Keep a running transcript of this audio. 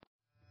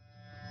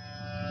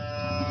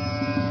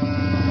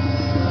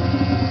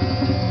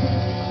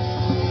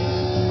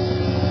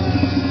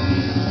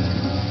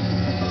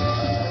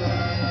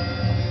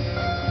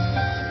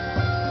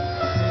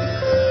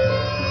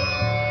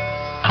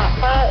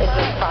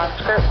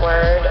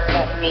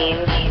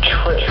means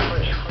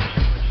truth.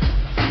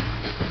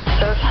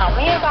 So tell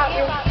me about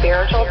your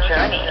spiritual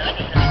journey.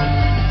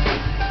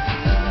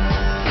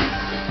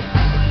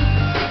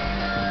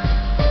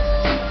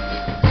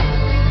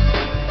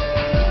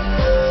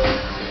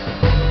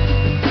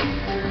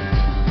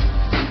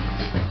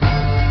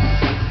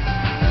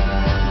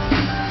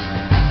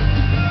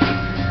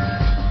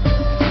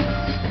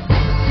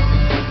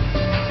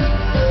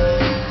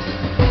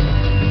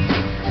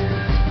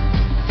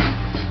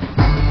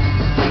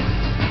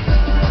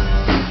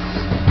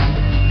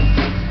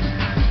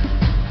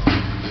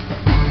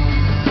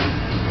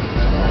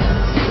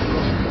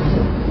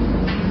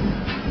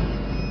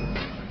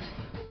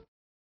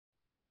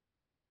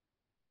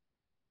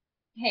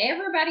 Hey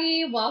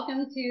everybody,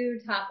 welcome to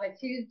Tattva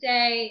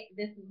Tuesday.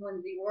 This is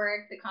Lindsay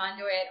Warwick, the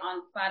conduit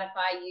on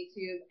Spotify,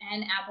 YouTube,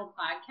 and Apple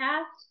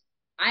Podcasts.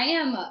 I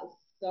am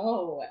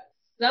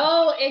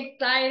so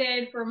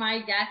excited for my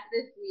guest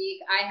this week.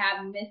 I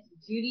have Miss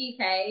Judy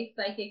K,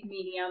 psychic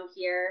medium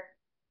here.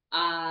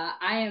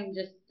 I am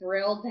just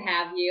thrilled to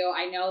have you.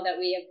 I know that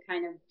we have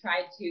kind of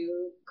tried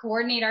to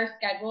coordinate our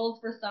schedules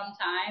for some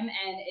time,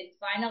 and it's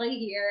finally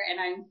here, and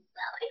I'm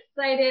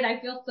so excited. I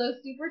feel so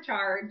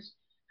supercharged.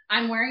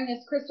 I'm wearing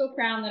this crystal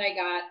crown that I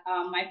got.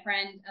 My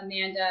friend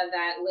Amanda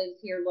that lives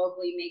here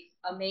locally makes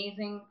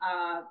amazing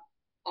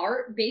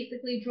art,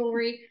 basically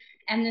jewelry.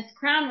 And this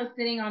crown was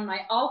sitting on my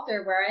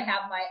altar where I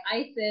have my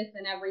Isis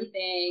and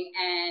everything.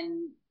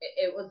 And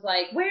it was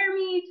like, wear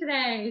me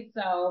today.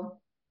 So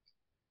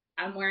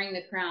I'm wearing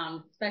the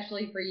crown,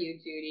 especially for you,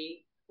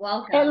 Judy.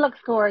 Welcome. It looks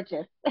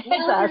gorgeous.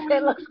 It does.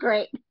 It looks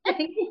great.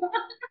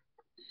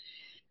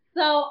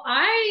 So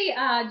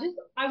I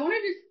want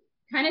to just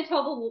kind of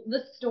tell the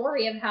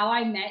story of how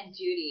I met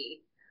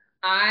Judy.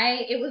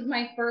 It was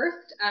my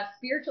first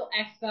spiritual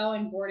expo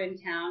in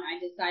Bordentown. I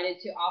decided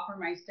to offer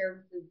my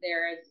services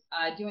there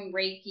as doing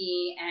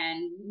Reiki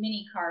and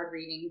mini card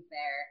readings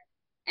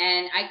there.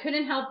 And I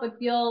couldn't help but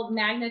feel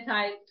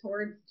magnetized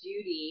towards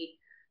Judy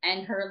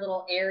and her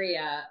little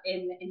area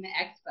in the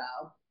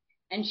expo.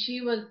 And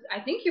she was,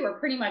 I think you were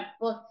pretty much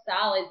booked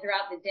solid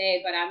throughout the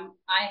day, but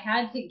I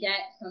had to get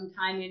some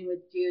time in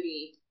with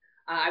Judy.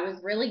 I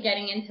was really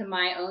getting into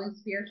my own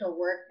spiritual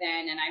work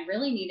then, and I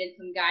really needed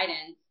some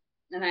guidance.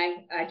 And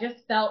I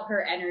just felt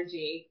her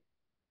energy.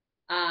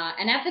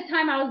 And at the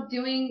time, I was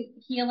doing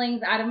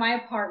healings out of my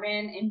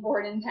apartment in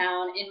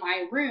Bordentown in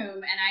my room,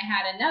 and I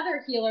had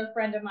another healer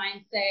friend of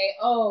mine say,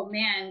 "Oh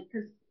man,"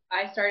 because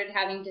I started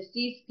having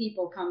deceased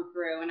people come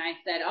through, and I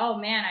said, "Oh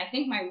man, I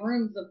think my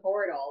room's a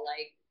portal."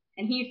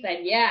 And he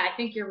said, "Yeah, I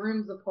think your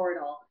room's a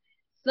portal."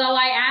 So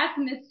I asked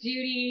Miss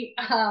Judy,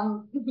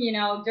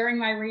 during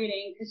my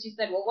reading, because she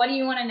said, "Well, what do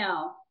you want to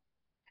know?"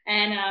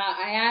 And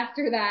I asked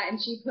her that, and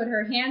she put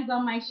her hands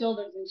on my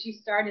shoulders, and she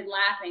started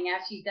laughing,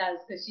 as she does,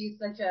 because she's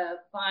such a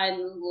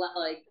fun,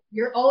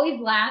 you're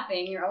always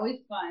laughing, you're always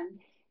fun.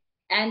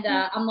 And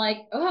I'm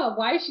like, "Oh,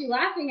 why is she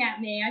laughing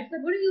at me?" I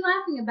said, "What are you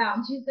laughing about?"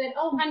 And she said,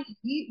 "Oh, honey,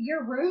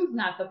 your room's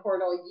not the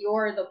portal,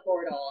 you're the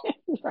portal."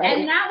 Right.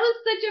 And that was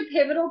such a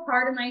pivotal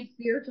part of my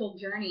spiritual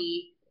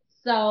journey.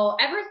 So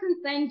ever since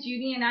then,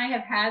 Judy and I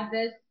have had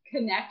this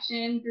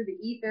connection through the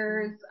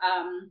ethers.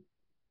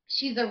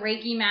 She's a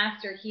Reiki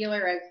master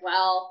healer as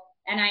well.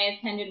 And I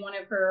attended one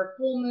of her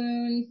full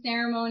moon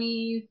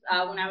ceremonies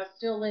when I was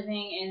still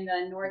living in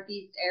the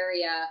Northeast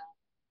area.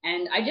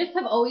 And I just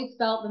have always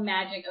felt the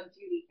magic of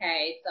Judy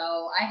K.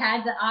 So I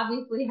had to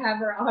obviously have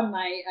her on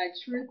my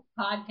Truth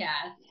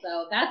podcast.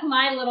 So that's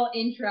my little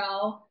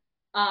intro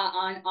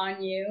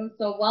on you.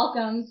 So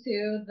welcome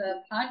to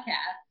the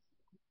podcast.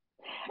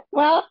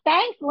 Well,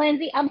 thanks,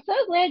 Lindsay. I'm so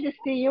glad to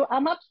see you.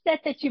 I'm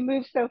upset that you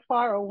moved so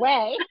far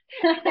away.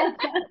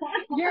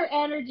 Your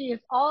energy is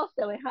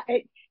also,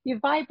 you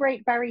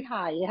vibrate very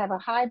high. You have a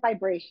high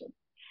vibration.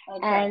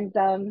 Okay.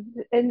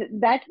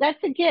 And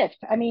that's a gift.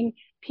 I mean,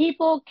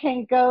 people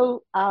can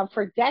go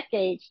for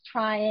decades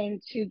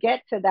trying to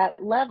get to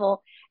that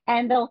level,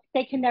 and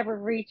they can never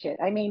reach it.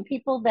 I mean,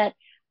 people that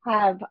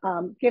have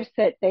gifts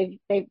that they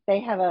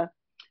have a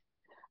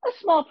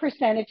small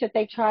percentage that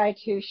they try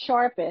to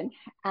sharpen,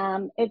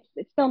 it's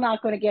still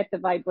not going to get the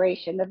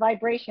vibration. The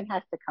vibration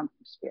has to come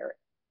from spirit.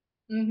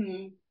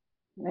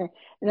 Mm-hmm.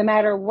 No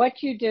matter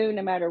what you do,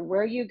 no matter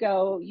where you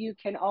go, you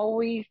can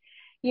always,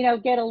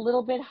 get a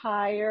little bit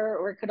higher,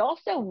 or it could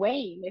also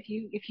wane.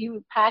 If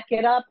you pack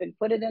it up and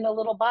put it in a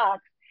little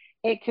box,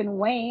 it can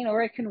wane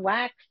or it can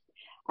wax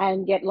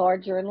and get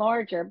larger and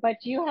larger. But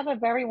you have a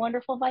very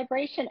wonderful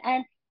vibration,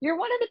 and you're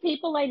one of the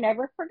people I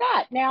never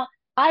forgot. Now,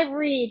 I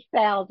read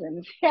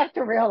thousands. You have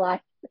to realize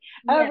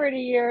over the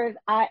years,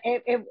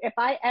 if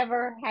I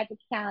ever had to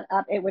count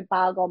up, it would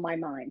boggle my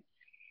mind.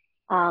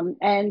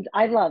 And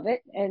I love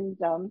it. And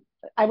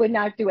I would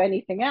not do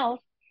anything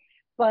else.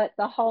 But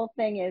the whole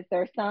thing is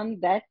there's some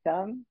that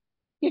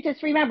you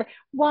just remember.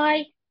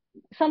 Why?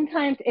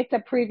 Sometimes it's a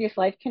previous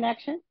life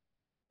connection.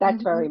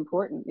 That's very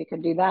important. You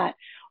can do that.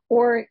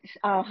 Or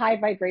high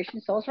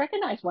vibration souls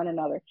recognize one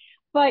another.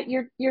 But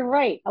you're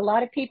right. A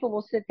lot of people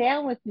will sit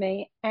down with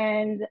me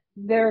and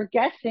they're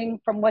guessing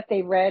from what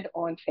they read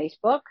on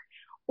Facebook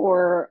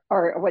or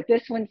what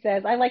this one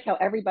says. I like how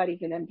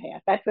everybody's an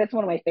empath. That's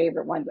one of my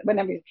favorite ones.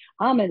 Whenever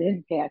I'm an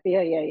empath,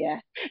 yeah.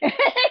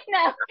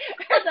 No,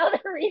 there's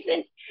other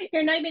reasons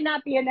you're maybe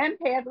not be an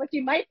empath, but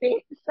you might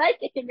be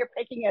psychic and you're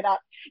picking it up.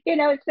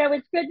 So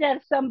it's good to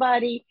have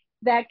somebody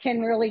that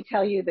can really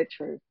tell you the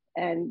truth,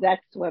 and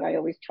that's what I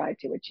always try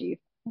to achieve.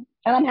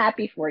 And I'm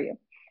happy for you,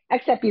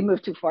 except you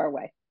moved too far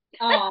away.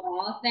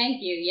 Oh,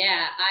 thank you.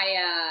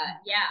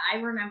 I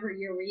remember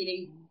your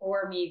reading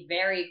for me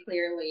very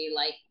clearly,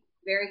 like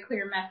very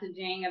clear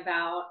messaging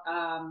about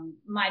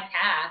my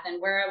path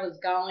and where I was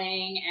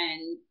going.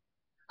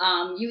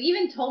 And you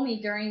even told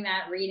me during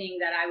that reading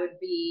that I would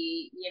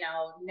be,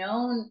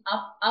 known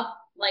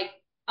like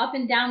up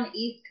and down the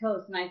East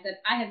Coast. And I said,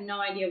 I have no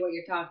idea what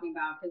you're talking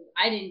about because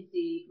I didn't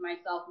see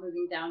myself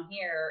moving down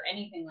here or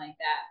anything like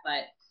that.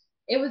 But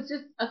it was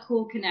just a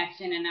cool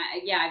connection. And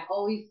I've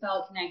always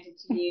felt connected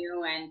to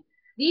you. And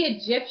the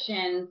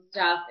Egyptian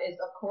stuff is,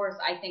 of course,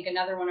 I think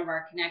another one of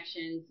our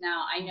connections.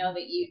 Now, I know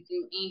that you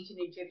do ancient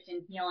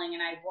Egyptian healing,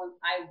 and I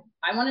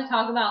want to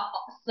talk about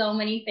so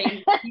many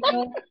things with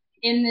you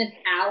in this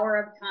hour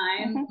of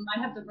time. I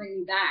might have to bring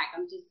you back.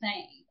 I'm just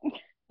saying.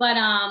 But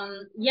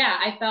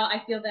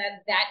I feel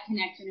that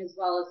connection as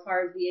well as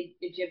far as the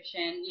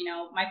Egyptian.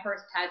 My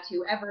first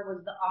tattoo ever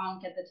was the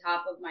Ankh at the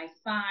top of my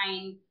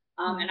spine.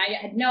 And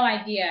I had no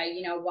idea,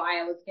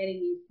 why I was getting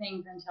these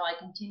things until I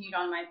continued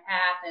on my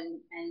path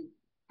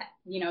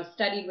and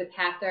studied with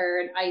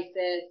Hathor and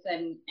Isis.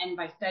 And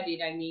by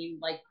studied, I mean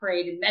like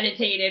prayed and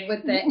meditated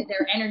with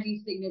their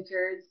energy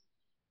signatures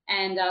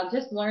and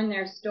just learn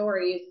their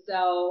stories.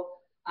 So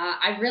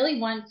I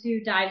really want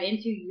to dive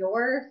into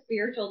your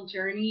spiritual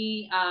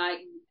journey,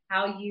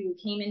 how you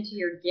came into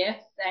your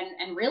gifts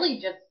and really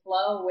just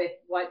flow with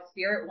what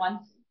spirit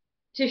wants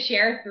to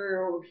share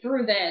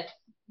through this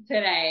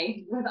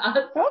today with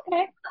us.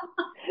 Okay.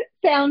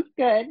 Sounds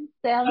good.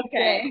 Sounds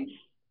Okay. good.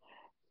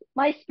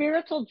 My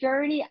spiritual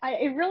journey,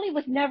 it really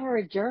was never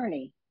a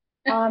journey.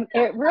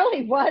 It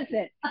really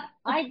wasn't.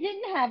 I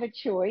didn't have a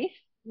choice.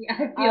 Yeah, I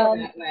feel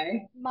that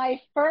way.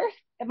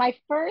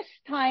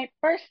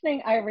 First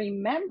thing I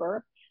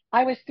remember,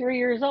 I was 3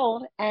 years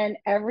old, and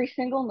every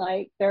single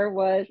night there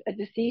was a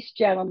deceased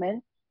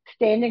gentleman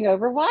standing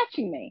over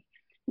watching me.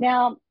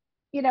 Now,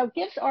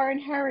 gifts are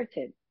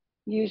inherited,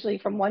 usually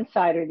from one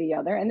side or the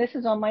other, and this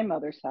is on my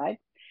mother's side.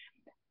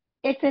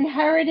 It's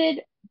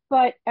inherited,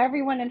 but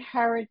everyone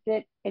inherits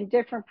it in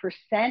different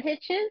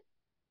percentages,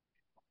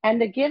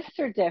 and the gifts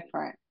are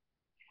different.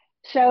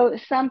 So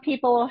some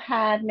people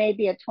have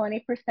maybe a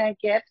 20%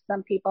 gift,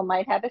 some people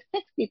might have a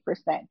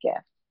 60%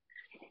 gift.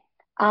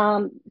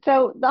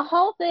 So the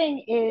whole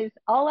thing is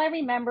all I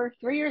remember,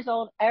 3 years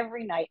old,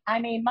 every night. I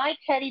mean, my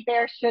teddy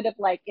bear should have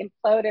like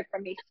imploded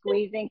from me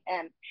squeezing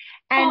him.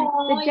 And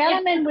the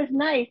gentleman was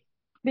nice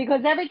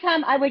because every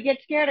time I would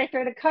get scared, I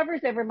throw the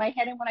covers over my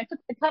head. And when I took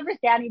the covers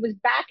down, he was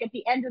back at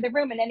the end of the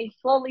room and then he'd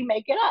slowly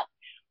make it up.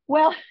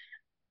 Well,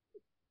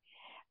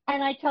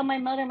 and I tell my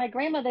mother and my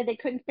grandmother they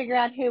couldn't figure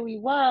out who he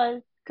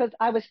was because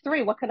I was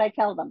 3. What could I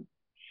tell them?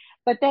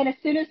 But then as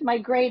soon as my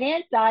great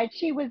aunt died,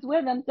 she was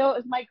with him. So it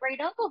was my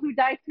great uncle who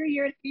died 3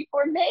 years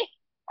before me.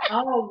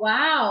 Oh,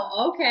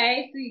 wow.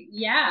 Okay. So,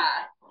 yeah.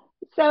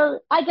 So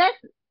I guess,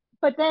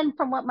 but then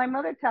from what my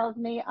mother tells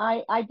me,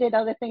 I did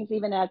other things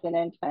even as an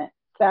infant.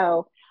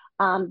 So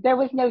there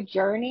was no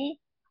journey.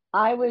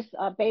 I was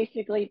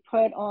basically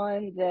put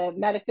on the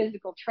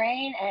metaphysical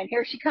train, and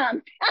here she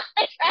comes.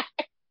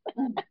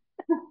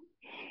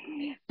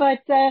 But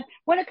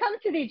when it comes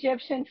to the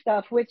Egyptian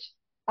stuff, which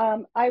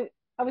I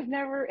was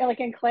never like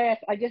in class.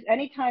 I just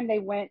anytime they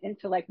went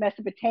into like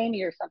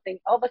Mesopotamia or something,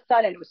 all of a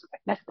sudden it was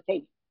like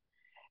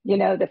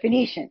Mesopotamia, the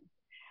Phoenicians,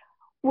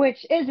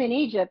 which is in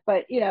Egypt,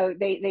 but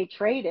they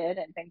traded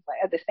and things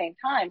like at the same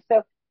time.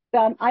 So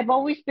I've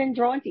always been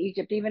drawn to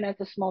Egypt, even as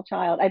a small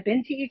child. I've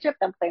been to Egypt.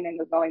 I'm planning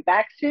on going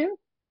back soon,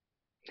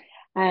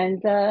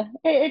 and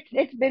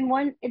it's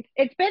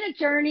been a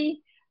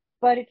journey,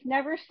 but it's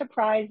never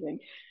surprising.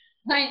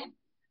 I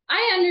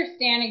I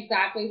understand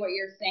exactly what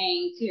you're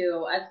saying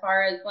too, as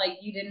far as like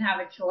you didn't have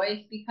a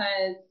choice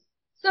because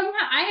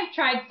somehow I have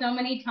tried so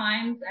many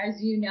times,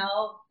 as you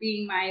know,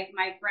 being my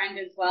friend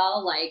as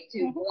well, like to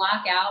Mhm.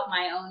 block out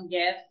my own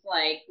gifts,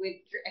 like with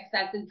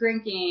excessive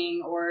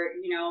drinking or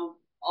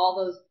all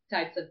those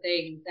types of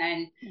things.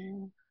 And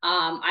Mm.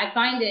 I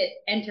find it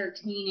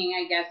entertaining,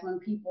 I guess, when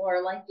people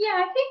are like,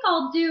 yeah, I think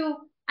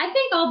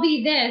I'll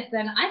be this,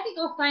 and I think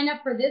I'll sign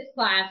up for this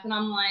class, and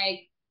I'm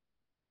like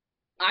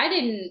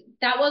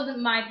that wasn't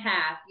my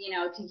path,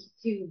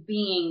 to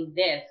being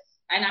this.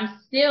 And I'm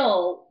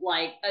still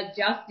like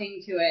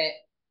adjusting to it.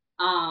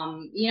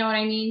 You know what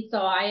I mean? So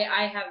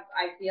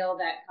I feel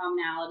that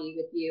commonality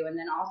with you. And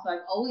then also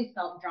I've always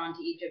felt drawn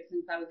to Egypt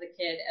since I was a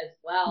kid as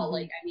well.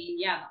 Like, Mhm. I mean,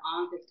 yeah, the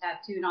Ankh is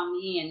tattooed on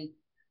me and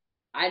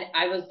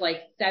I was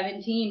like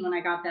 17 when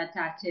I got that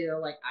tattoo.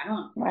 Like, I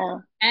don't,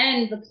 Wow.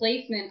 and the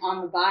placement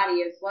on the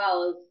body as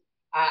well is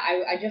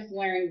I just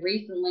learned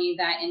recently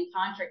that in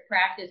tantric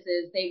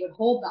practices, they would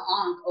hold the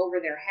ankh over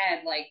their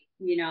head, like,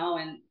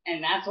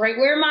 and that's right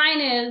where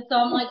mine is. So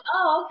I'm like,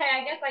 oh, okay,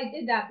 I guess I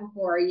did that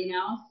before,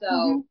 Hmm.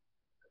 So,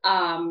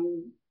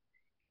 um,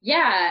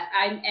 yeah,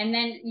 and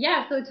then,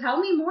 yeah, so tell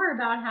me more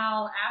about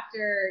how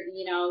after,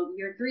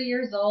 you're 3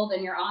 years old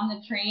and you're on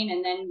the train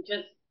and then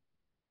just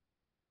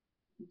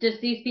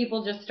these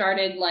people just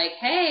started like,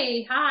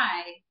 hey,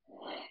 hi.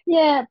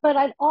 Yeah, but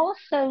I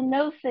also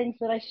know things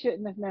that I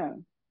shouldn't have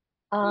known.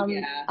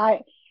 Yeah.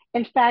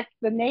 In fact,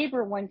 the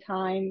neighbor one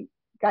time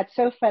got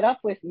so fed up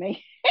with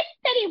me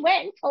that he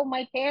went and told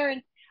my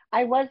parents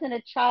I wasn't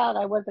a child,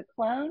 I was a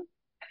clone.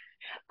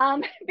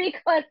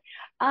 Because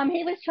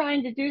he was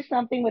trying to do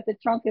something with the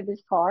trunk of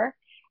his car,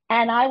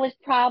 and I was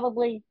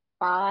probably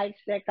 5,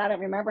 6, I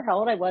don't remember how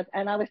old I was,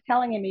 and I was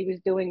telling him he was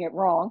doing it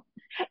wrong.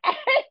 And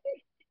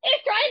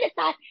he's trying to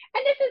talk,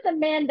 and this is a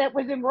man that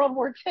was in World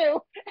War II.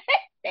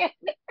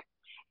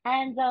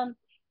 And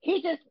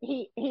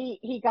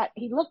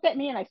he looked at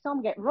me, and I saw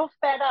him get real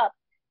fed up,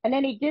 and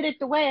then he did it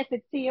the way I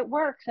said, see, it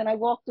works, and I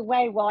walked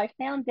away. Well, I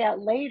found out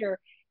later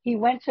he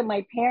went to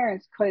my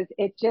parents because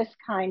it just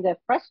kind of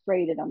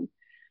frustrated him,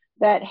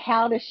 that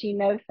how does she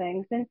know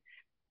things. And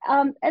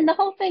the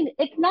whole thing,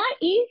 it's not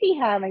easy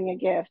having a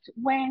gift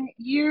when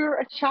you're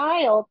a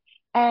child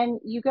and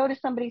you go to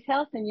somebody's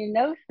house and you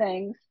know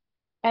things,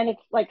 and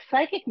it's like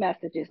psychic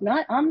messages.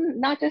 Not I'm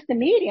not just a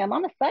medium,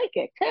 I'm a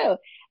psychic too.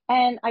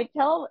 And I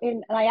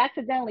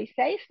accidentally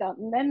say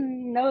something,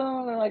 then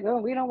no, they're like, oh,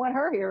 we don't want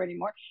her here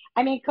anymore.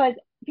 I mean, because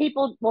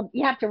people, well,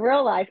 you have to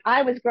realize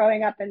I was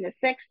growing up in the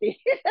 60s,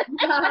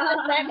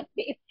 the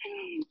 70s.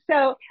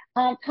 So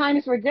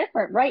times were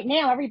different. Right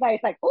now,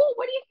 everybody's like, oh,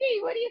 what do you see?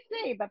 What do you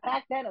see? But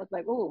back then, it was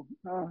like, oh,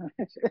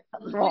 that's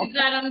wrong. Sweep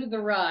that under the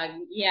rug.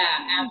 Yeah,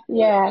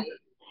 Yeah. absolutely. It's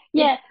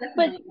Yeah.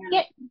 But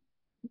definitely,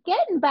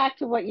 getting back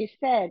to what you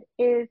said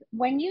is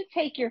when you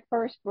take your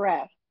first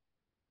breath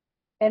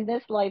in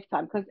this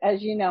lifetime, because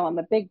as you know, I'm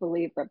a big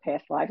believer of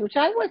past lives, which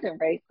I wasn't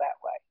raised that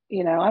way.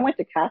 I went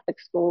to Catholic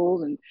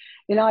schools, and,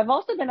 I've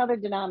also been other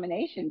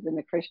denominations in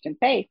the Christian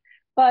faith.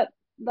 But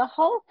the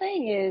whole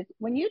thing is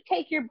when you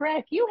take your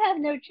breath, you have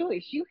no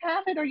choice. You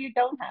have it or you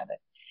don't have it.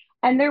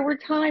 And there were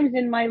times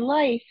in my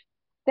life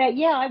that,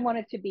 yeah, I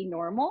wanted to be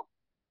normal.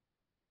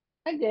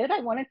 I did. I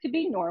wanted to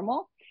be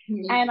normal.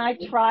 me And I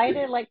too. tried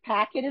to like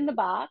pack it in the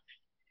box,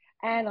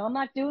 and I'm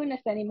not doing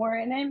this anymore.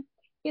 And then,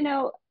 you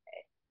know,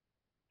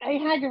 I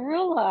had to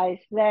realize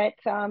that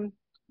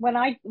when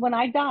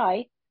I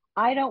die,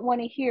 I don't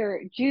want to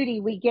hear, Judy,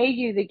 we gave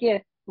you the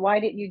gift. Why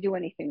didn't you do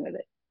anything with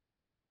it?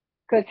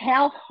 Because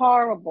how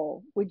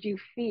horrible would you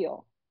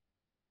feel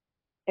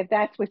if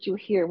that's what you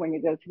hear when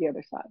you go to the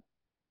other side?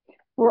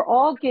 We're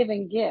all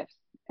given gifts,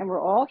 and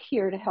we're all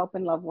here to help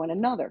and love one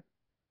another.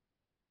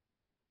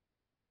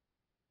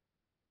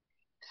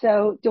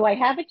 So, do I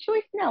have a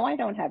choice? No, I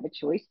don't have a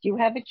choice. Do you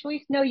have a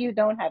choice? No, you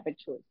don't have a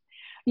choice.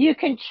 You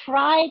can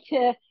try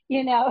to,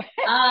 I've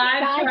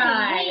guide your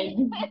tried.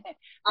 lead,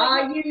 but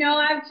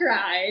I've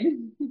tried.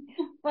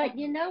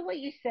 you know what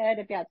you said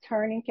about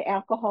turning to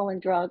alcohol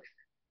and drugs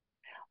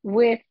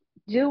with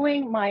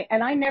doing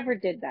and I never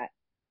did that.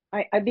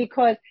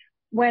 Because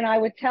when I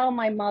would tell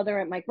my mother,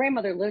 and my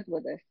grandmother lived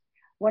with us,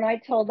 when I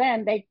told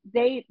them, they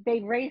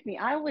raised me.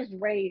 I was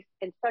raised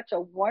in such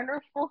a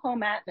wonderful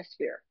home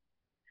atmosphere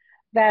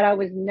that I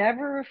was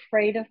never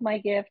afraid of my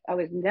gift. I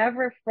was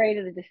never afraid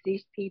of the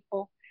deceased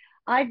people.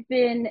 I've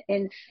been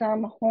in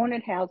some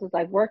haunted houses.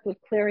 I've worked with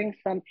clearing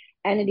some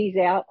entities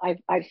out.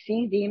 I've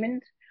seen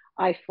demons.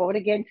 I fought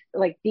against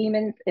like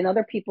demons in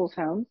other people's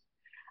homes.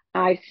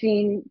 I've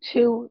seen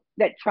two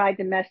that tried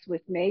to mess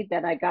with me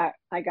that I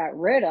got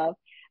rid of,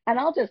 and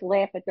I'll just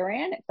laugh at their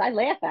antics. I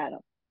laugh at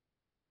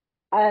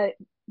them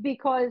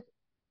because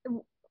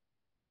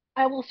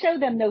I will show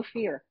them no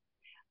fear.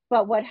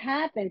 But what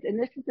happens,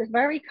 and this is a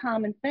very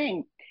common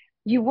thing,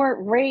 you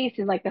weren't raised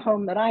in like the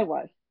home that I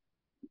was.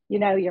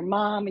 Your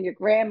mom and your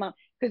grandma,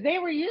 because they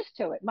were used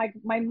to it.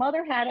 My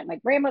mother had it, my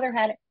grandmother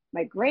had it,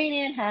 my great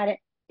aunt had it.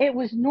 It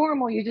was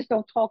normal. You just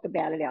don't talk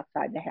about it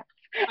outside the house.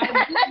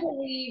 I do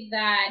believe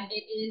that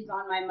it is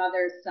on my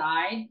mother's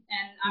side,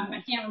 and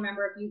I can't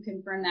remember if you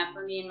confirmed that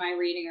for me in my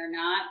reading or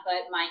not,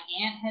 but my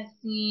aunt has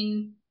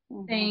seen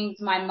Mm-hmm. things.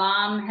 My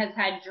mom has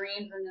had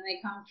dreams and then they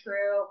come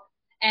true.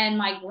 And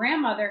my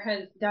grandmother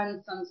has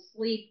done some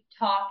sleep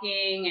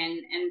talking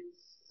and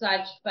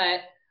such,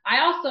 but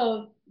I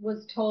also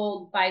was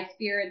told by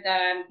spirit that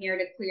I'm here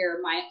to clear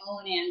my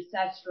own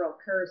ancestral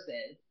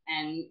curses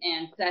and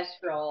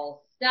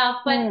ancestral stuff,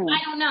 but Mm,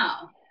 I don't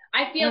know.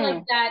 I feel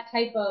like mm. that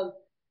type of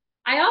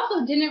I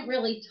also didn't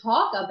really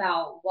talk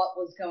about what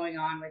was going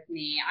on with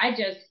me. I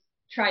just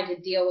tried to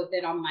deal with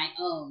it on my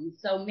own.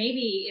 So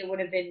maybe it would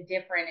have been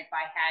different if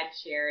I had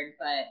shared,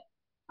 but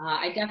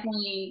I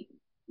definitely,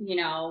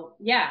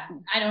 yeah,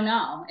 I don't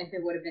know if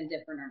it would have been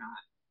different or not.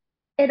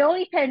 It all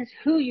depends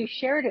who you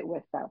shared it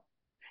with, though.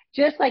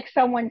 Just like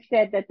someone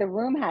said that the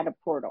room had a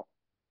portal.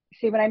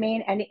 See what I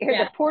mean? And here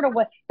Yeah. the portal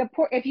was the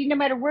port. If you no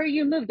matter where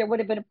you moved, there would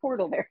have been a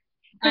portal there.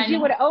 I because you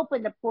know. would have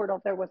opened the portal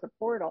if there was a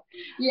portal.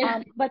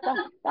 Yeah. But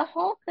the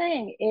whole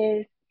thing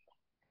is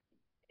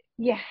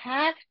you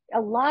have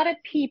a lot of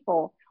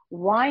people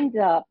wind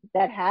up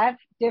that have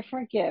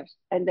different gifts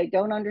and they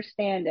don't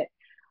understand it.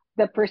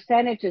 The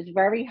percentage is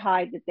very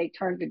high that they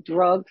turn to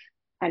drugs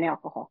and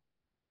alcohol.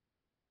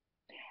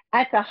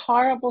 That's a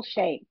horrible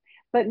shame.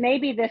 But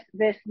maybe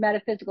this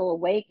metaphysical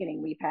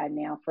awakening we've had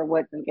now for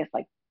what I guess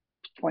like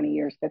 20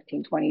 years,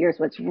 15, 20 years,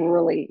 what's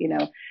really,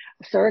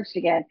 surged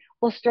again,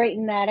 will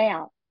straighten that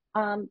out.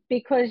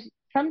 Because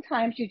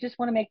sometimes you just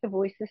want to make the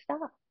voices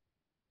stop.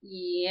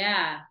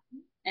 Yeah.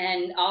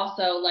 And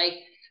also like,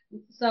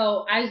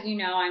 so as you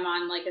know, I'm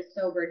on like a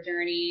sober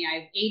journey. I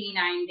have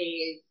 89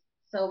 days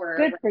sober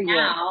Good right for you.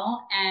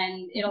 now,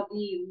 and it'll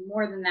be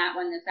more than that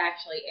when this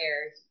actually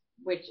airs,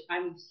 which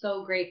I'm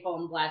so grateful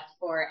and blessed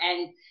for.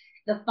 And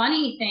the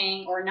funny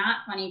thing or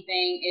not funny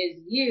thing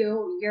is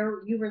you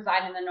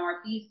reside in the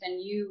Northeast,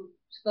 and you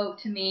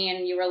spoke to me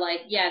and you were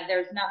like, yeah,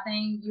 there's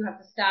nothing, you have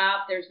to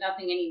stop, there's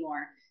nothing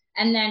anymore.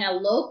 And then a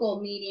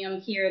local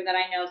medium here that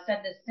I know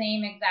said the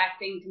same exact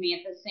thing to me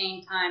at the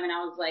same time. And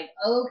I was like,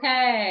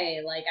 okay,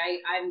 like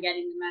I'm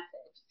getting the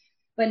message.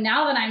 But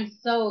now that I'm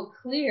so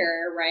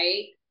clear,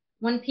 right?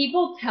 When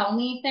people tell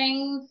me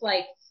things,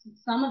 like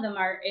some of them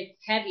it's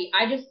heavy.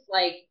 I just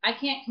like,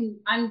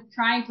 I'm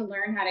trying to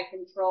learn how to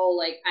control,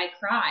 like I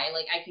cry,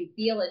 like I can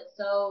feel it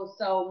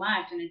so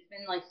much. And it's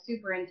been like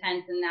super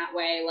intense in that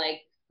way.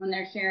 Like when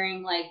they're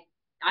sharing, like,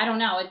 I don't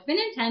know, it's been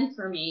intense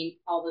for me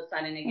all of a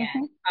sudden again.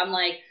 Mm-hmm. I'm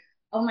like,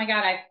 oh my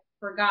God, I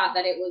forgot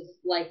that it was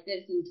like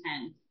this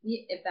intense,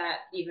 if that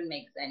even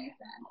makes any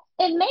sense.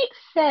 It makes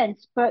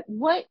sense, but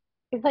what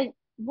is like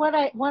what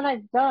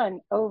I've done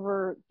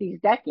over these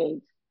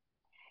decades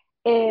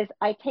is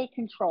I take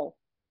control.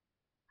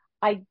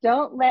 I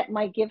don't let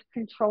my gift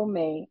control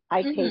me.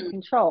 I take Mm-hmm.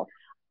 control.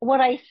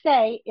 What I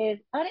say is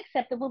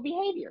unacceptable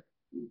behavior.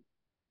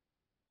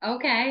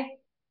 Okay.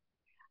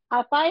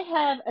 If I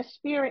have a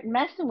spirit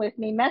messing with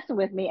me,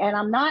 and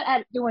I'm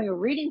not doing a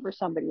reading for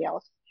somebody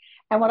else,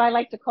 and what I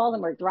like to call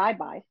them are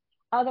drive-bys,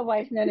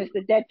 otherwise known as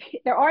the dead.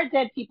 There are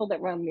dead people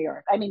that roam the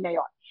earth. I mean, they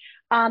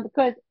are,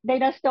 because they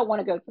just don't want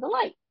to go to the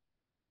light.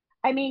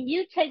 I mean,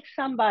 you take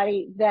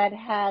somebody that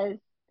has,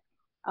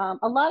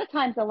 a lot of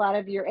times, a lot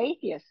of your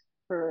atheists,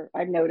 for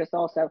I've noticed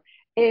also,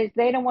 is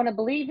they don't want to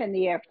believe in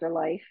the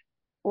afterlife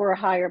or a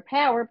higher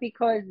power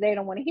because they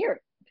don't want to hear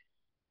it.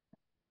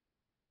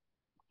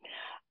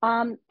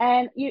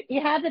 And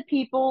you have the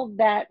people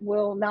that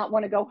will not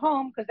want to go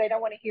home because they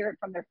don't want to hear it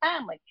from their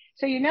family.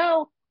 So,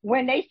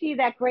 when they see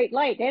that great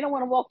light, they don't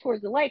want to walk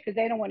towards the light because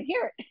they don't want to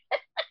hear it.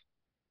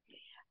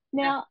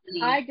 Now,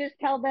 I just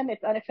tell them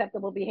it's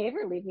unacceptable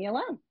behavior, leave me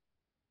alone.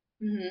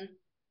 Mm-hmm.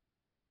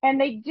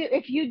 And they do,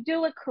 if you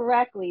do it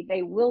correctly,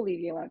 they will leave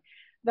you alone.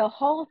 The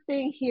whole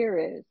thing here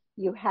is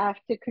you have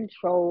to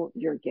control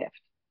your gift.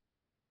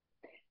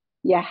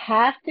 You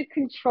have to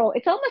control.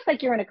 It's almost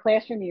like you're in a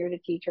classroom, you're the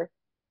teacher.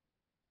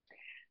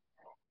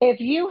 If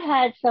you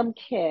had some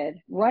kid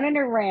running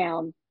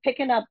around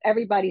picking up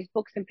everybody's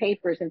books and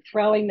papers and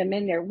throwing them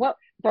in there,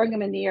 throwing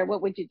them in the air,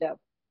 what would you do?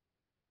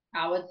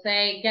 I would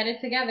say get it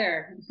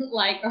together,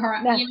 like, or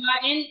No,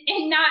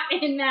 in not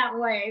in that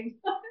way.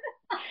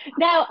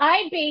 no,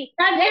 I'd be.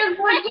 That's just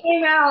what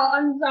came out.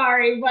 I'm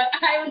sorry, but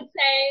I would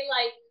say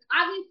like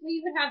obviously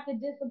you would have to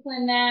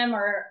discipline them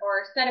or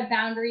set a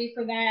boundary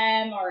for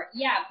them or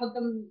yeah, put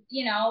them,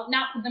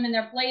 not put them in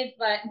their place,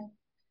 but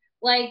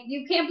like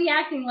you can't be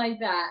acting like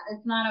that.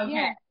 It's not okay.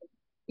 Yeah,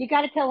 you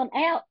got to tell them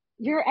out.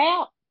 You're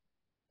out.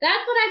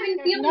 That's what I've been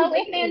There's feeling no ifs,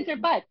 lately. ands, or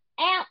buts.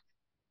 Out.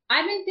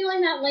 I've been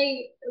feeling that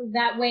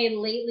way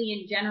lately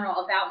in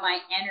general about my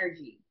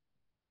energy.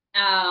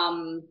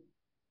 Um,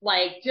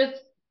 like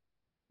just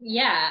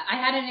yeah, I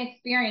had an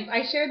experience.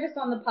 I shared this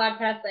on the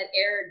podcast that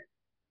aired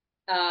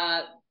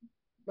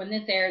when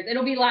this airs.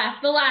 It'll be the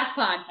last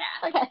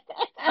podcast. Okay.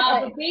 All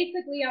right. But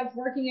basically, I was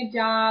working a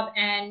job,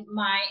 and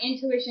my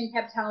intuition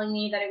kept telling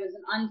me that it was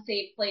an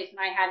unsafe place, and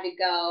I had to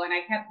go. And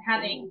I kept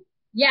having,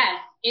 yes,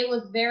 it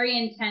was very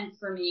intense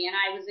for me, and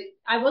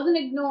I wasn't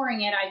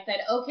ignoring it. I said,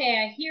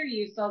 okay, I hear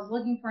you. So I was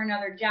looking for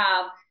another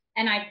job,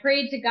 and I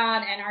prayed to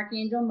God and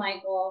Archangel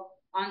Michael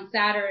on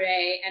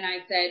Saturday, and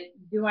I said,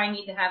 do I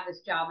need to have this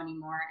job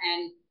anymore?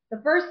 And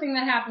the first thing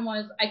that happened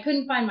was I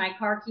couldn't find my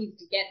car keys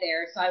to get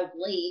there, so I was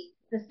late.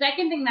 The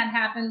second thing that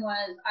happened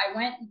was I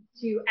went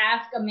to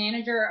ask a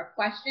manager a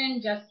question,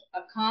 just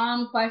a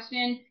calm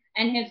question,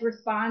 and his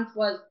response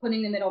was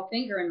putting the middle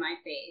finger in my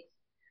face.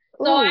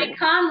 So I Ooh.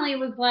 calmly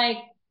was like,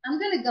 I'm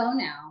going to go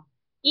now.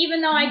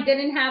 Even though I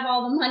didn't have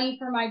all the money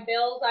for my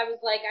bills, I was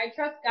like, I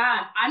trust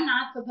God. I'm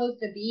not supposed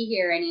to be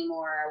here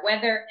anymore.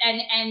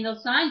 And the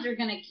signs are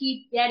going to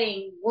keep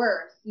getting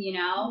worse,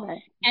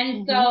 Right.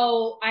 And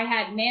so I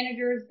had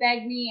managers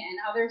beg me and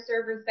other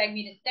servers beg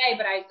me to stay,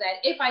 but I said,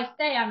 if I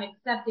stay, I'm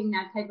accepting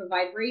that type of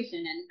vibration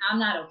and I'm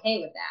not okay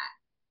with that.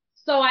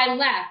 So I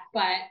left,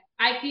 but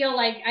I feel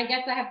like I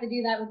guess I have to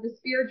do that with the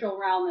spiritual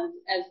realm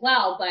as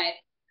well, but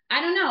I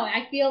don't know.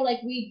 I feel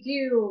like we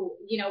do,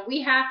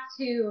 we have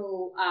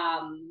to,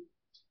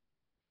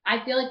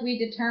 I feel like we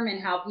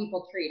determine how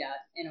people treat us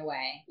in a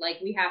way.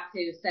 Like we have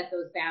to set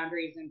those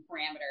boundaries and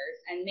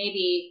parameters. And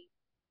maybe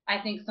I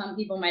think some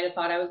people might have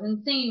thought I was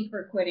insane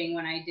for quitting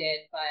when I did,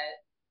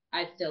 but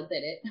I still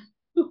did it.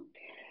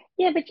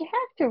 Yeah, but you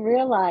have to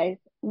realize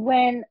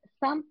when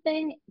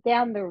something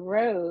down the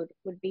road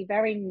would be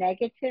very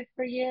negative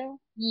for you,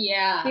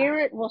 Yeah.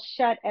 spirit will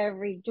shut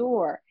every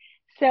door.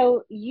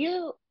 So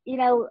you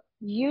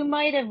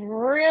might have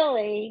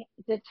really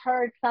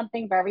deterred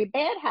something very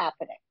bad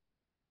happening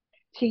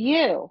to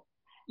you.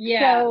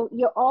 Yeah. So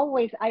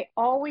I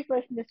always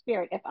listen to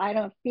spirit. If I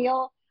don't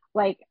feel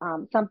like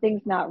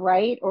something's not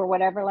right or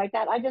whatever like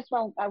that,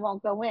 I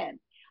won't go in.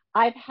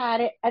 I've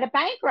had it at a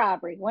bank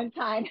robbery one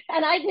time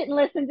and I didn't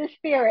listen to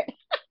spirit.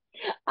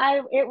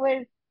 It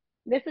was,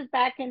 this is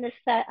back in the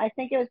set, I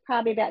think it was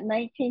probably about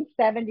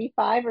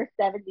 1975 or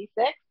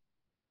 76.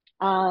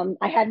 I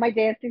had my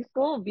dancing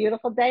school, a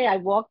beautiful day. I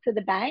walked to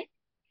the bank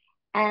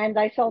and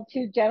I saw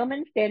two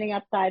gentlemen standing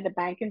outside the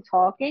bank and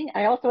talking.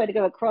 I also had to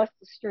go across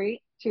the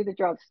street to the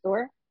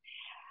drugstore.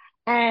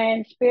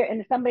 And spirit,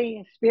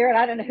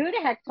 I don't know who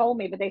the heck told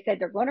me, but they said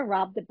they're going to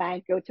rob the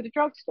bank, go to the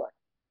drugstore.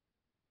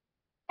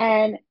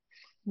 And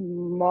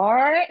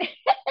smart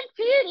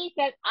Judy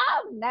said,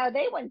 oh no,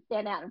 they wouldn't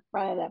stand out in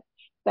front of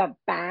the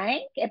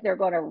bank if they're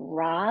going to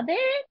rob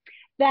it.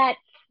 That's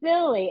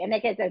silly. And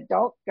they said,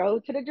 don't go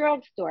to the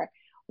drugstore.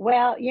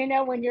 Well,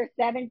 when you're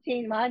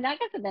 17, well, I guess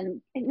I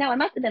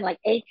must have been like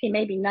 18,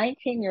 maybe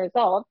 19 years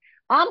old.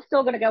 I'm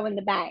still going to go in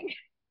the bank.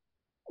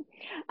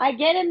 I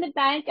get in the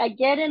bank, I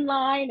get in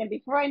line, and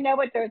before I know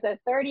it, there's a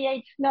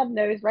 38 snub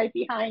nose right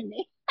behind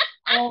me.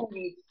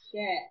 Holy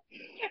shit.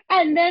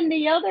 And then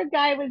the other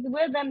guy was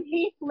with him.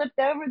 He flipped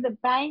over the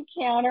bank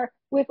counter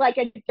with like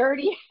a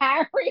dirty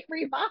Harry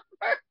revolver.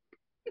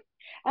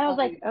 And I was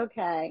like,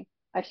 okay,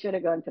 I should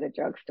have gone to the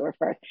drugstore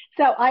first.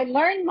 So I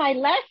learned my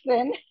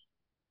lesson.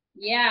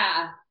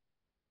 Yeah.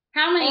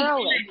 How many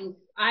early. times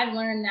I've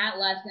learned that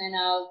lesson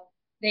of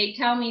they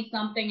tell me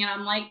something and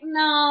I'm like,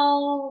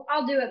 no,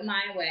 I'll do it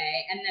my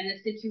way. And then the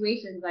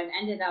situations I've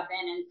ended up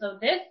in. And so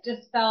this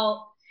just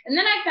felt, and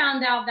then I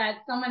found out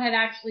that someone had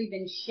actually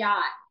been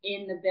shot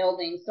in the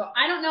building. So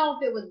I don't know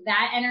if it was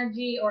that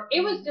energy or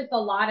it was just a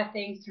lot of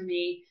things for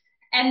me.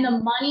 And the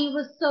money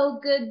was so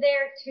good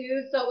there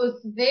too. So it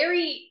was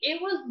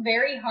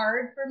very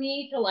hard for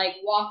me to like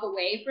walk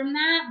away from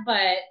that.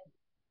 But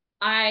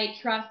I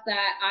trust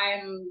that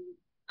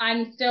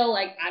I'm still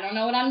like, I don't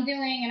know what I'm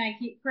doing and I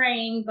keep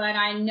praying, but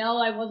I know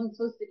I wasn't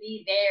supposed to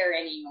be there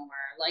anymore.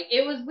 Like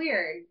it was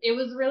weird. It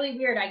was really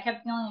weird. I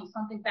kept feeling like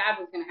something bad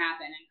was going to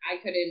happen and I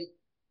couldn't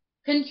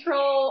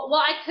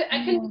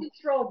I couldn't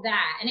control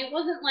that. And it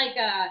wasn't like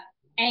a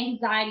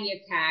anxiety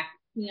attack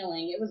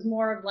feeling. It was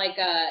more of like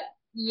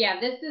yeah,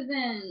 this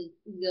isn't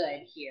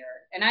good here.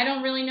 And I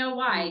don't really know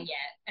why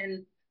yet.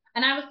 And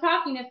I was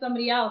talking to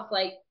somebody else,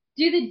 like,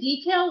 do the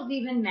details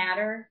even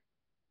matter?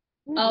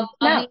 Of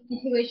No. the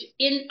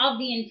intuition of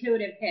the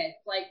intuitive hits.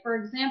 Like for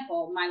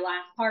example, my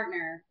last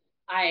partner,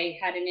 I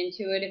had an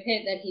intuitive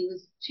hit that he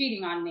was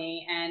cheating on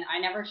me and I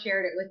never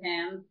shared it with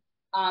him.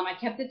 I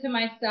kept it to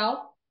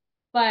myself,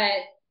 but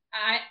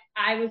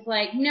I was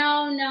like,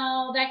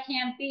 no, that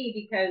can't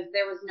be because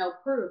there was no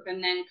proof.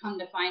 And then come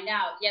to find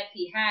out, yes,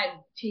 he had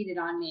cheated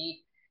on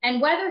me.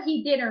 And whether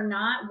he did or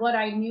not, what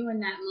I knew in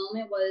that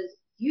moment was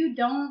you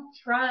don't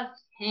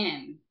trust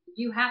him.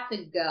 You have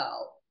to go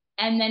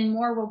and then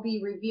more will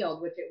be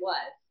revealed, which it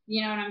was.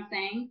 You know what I'm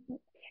saying?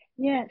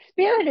 Yeah,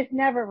 spirit is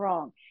never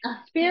wrong.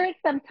 Spirit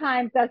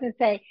sometimes doesn't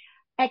say,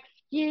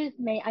 excuse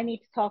me, I need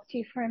to talk to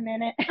you for a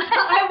minute.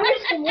 I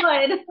wish it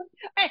would.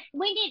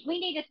 We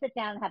need to sit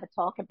down and have a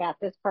talk about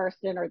this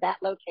person or that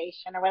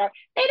location or whatever.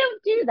 They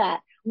don't do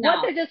that. No.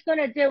 What they're just going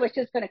to do is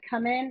just going to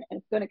come in and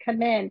it's going to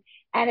come in.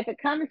 And if it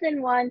comes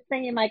in once,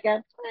 then you might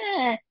go,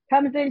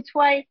 comes in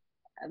twice.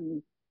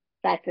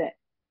 That's it.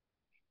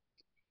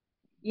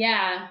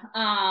 Yeah.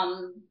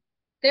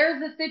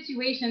 There's a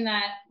situation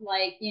that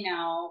like,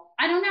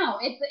 I don't know.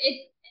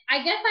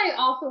 I guess I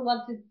also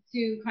love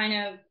to kind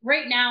of,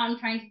 right now I'm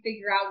trying to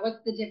figure out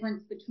what's the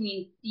difference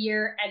between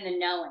fear and the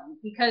knowing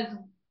because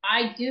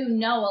I do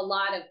know a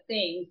lot of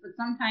things, but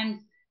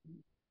sometimes,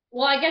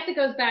 well, I guess it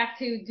goes back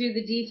to do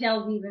the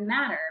details even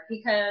matter?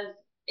 Because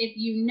if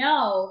you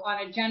know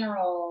on a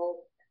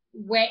general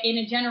way, in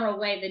a general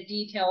way, the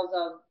details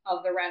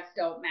of the rest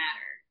don't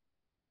matter.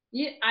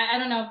 Yeah, I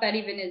don't know if that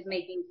even is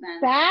making sense.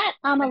 That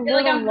I'm a I feel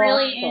like little I'm lost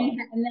really on.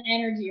 in the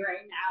energy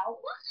right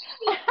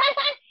now.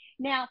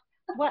 Now,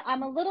 what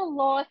I'm a little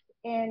lost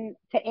in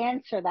to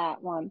answer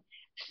that one.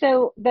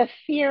 So the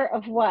fear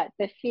of what?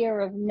 The fear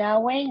of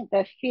knowing,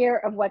 the fear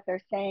of what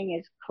they're saying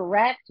is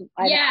correct.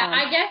 Yeah,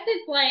 I guess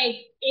it's like,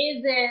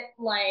 is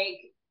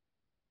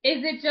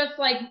it just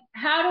like,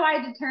 how do I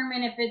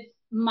determine if it's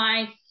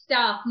my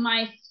stuff,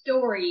 my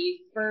stories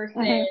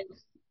versus,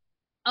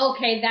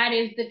 okay, that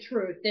is the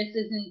truth. This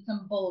isn't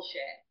some bullshit.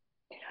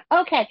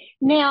 Okay.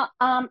 Now,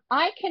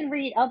 I can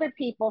read other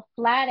people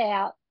flat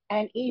out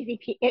and easy.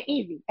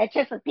 It's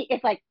just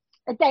it's like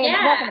a day in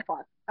walk in Yeah. the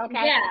park.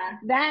 Okay.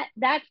 Yeah.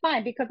 That's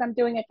fine because I'm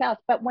doing it else.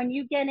 But when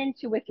you get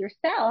into with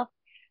yourself,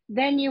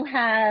 then you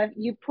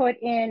put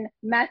in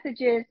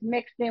messages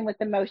mixed in with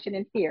emotion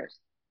and fears.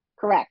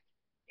 Correct.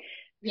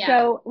 Yeah.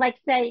 So, like,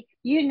 say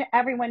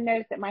everyone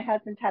knows that my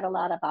husband's had a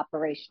lot of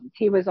operations.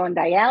 He was on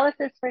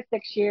dialysis for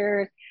 6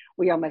 years.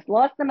 We almost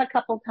lost him a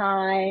couple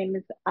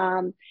times.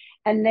 And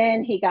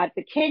then he got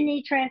the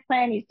kidney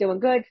transplant. He's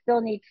doing good.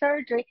 Still needs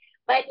surgery.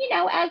 But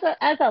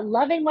as a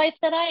loving wife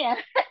that I am,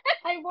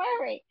 I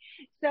worry.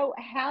 So,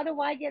 how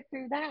do I get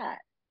through that?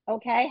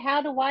 Okay,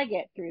 how do I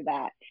get through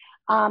that?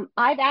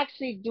 I've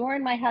actually,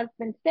 during my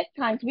husband's sick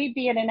times, we'd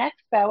be at an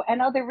expo,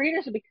 and other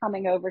readers would be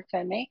coming over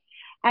to me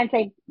and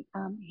say,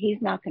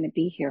 he's not going to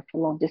be here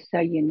for long, just so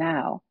you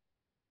know.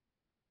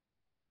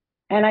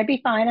 And I'd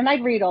be fine and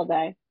I'd read all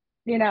day,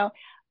 you know,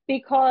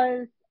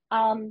 because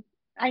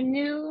I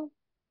knew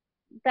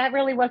that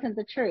really wasn't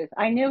the truth.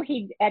 I knew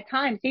at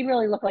times, he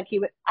really looked like he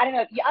would, I don't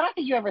know, I don't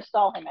think you ever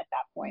saw him at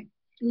that point.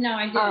 No,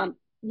 I didn't.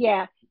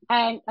 Yeah.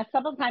 And a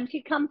couple of times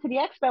he'd come to the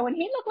expo and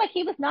he looked like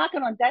he was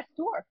knocking on death's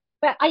door.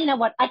 But you know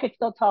what? I could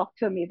still talk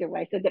to him either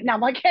way. So no,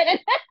 I'm kidding.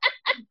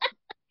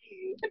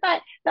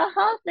 But the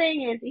whole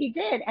thing is he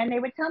did. And they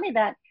would tell me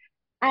that.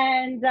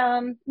 And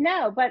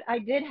no, but I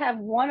did have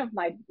one of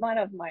my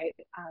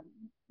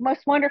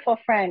most wonderful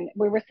friend.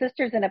 We were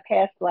sisters in a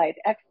past life,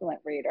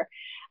 excellent reader.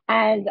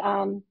 And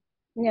and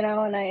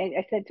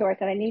I said to her, I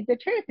said, I need the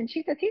truth. And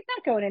she says, he's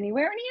not going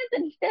anywhere, and he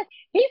isn't.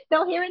 He's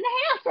still here in the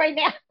house right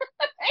now.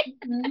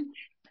 Mm-hmm.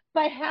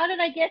 But how did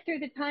I get through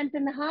the times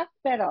in the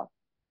hospital?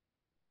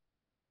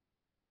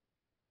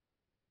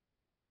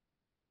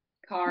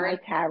 My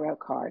tarot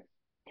cards.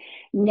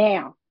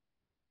 Now,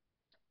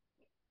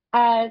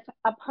 as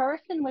a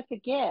person with a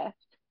gift,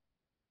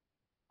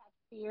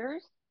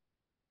 fears,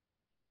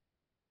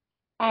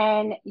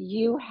 and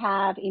you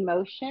have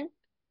emotion,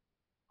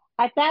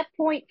 at that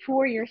point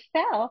for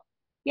yourself,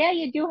 yeah,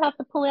 you do have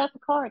to pull out the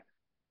cards.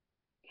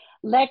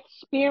 Let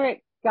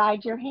spirit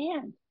guide your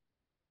hand.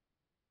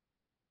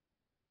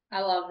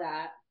 I love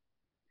that.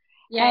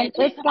 Yeah, And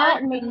it's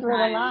gotten me through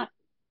a lot.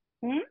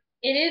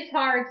 It is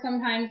hard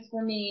sometimes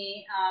for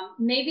me.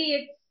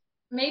 Maybe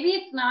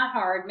it's not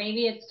hard.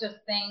 Maybe it's just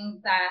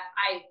things that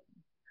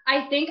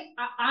I think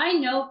I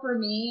know for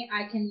me,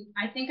 I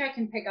think I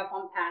can pick up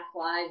on past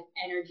lives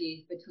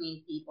energies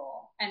between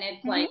people. And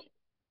it's like,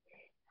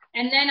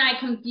 and then I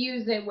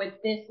confuse it with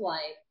this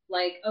life.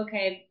 Like,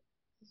 okay,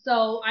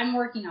 so I'm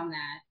working on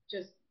that.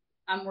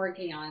 I'm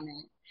working on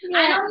it. Yeah.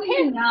 I don't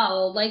even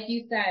know, like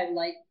you said,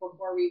 like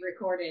before we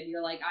recorded,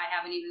 you're like, I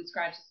haven't even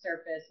scratched the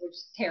surface, which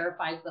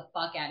terrifies the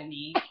fuck out of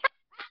me.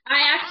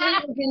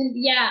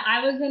 I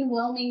was in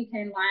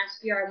Wilmington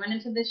last year. I went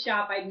into this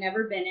shop I'd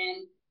never been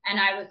in, and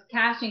I was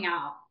cashing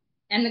out.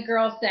 And the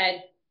girl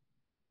said,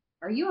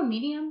 are you a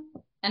medium?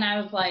 And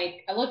I was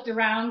like, I looked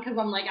around because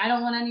I'm like, I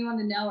don't want anyone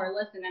to know or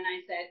listen. And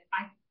I said,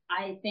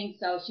 I think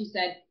so. She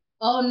said,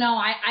 oh no,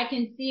 I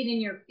can see it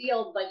in your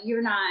field, but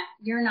you're not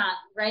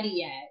ready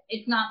yet.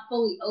 It's not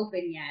fully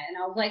open yet. And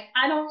I was like,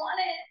 I don't want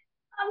it.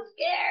 I'm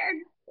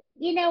scared.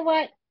 You know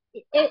what?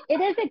 It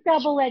is a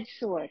double-edged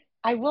sword.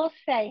 I will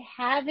say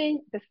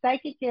having the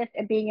psychic gift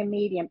and being a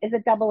medium is a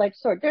double-edged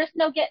sword. There's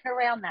no getting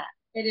around that.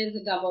 It is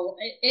a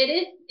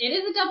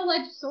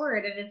double-edged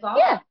sword, and it's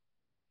also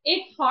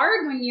it's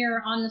hard when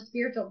you're on the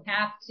spiritual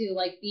path to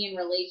like be in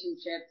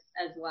relationships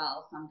as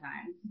well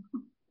sometimes.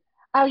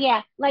 Oh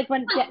yeah, like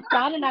when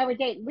John and I were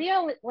dating,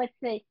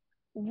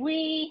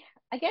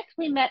 I guess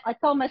we met like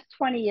almost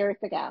 20 years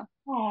ago.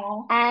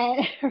 Aww.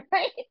 And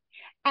right,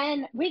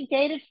 and we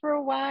dated for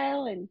a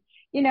while, and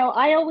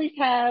I always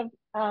have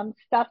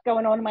stuff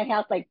going on in my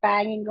house, like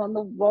banging on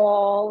the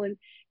wall and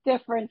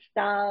different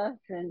stuff,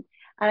 and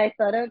I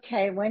thought,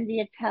 okay, when do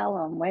you tell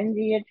him? When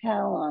do you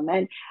tell him?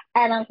 And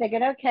I'm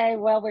thinking, okay,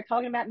 well, we're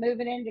talking about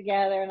moving in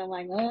together, and I'm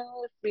like,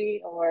 oh,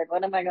 sweet Lord,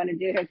 what am I going to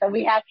do here? So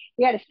we had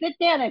to sit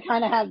down and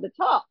kind of have the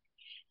talk.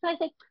 So I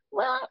said,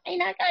 well, I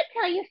got to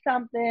tell you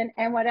something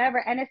and whatever.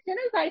 And as soon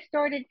as I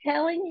started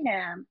telling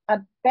him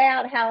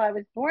about how I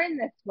was born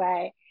this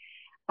way,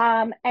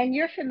 and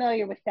you're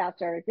familiar with South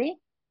Jersey,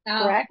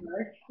 correct?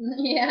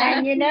 Yeah.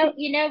 And you know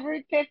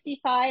Route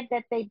 55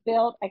 that they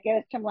built, it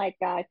goes from like,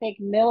 I think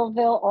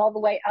Millville all the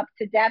way up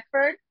to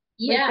Deptford?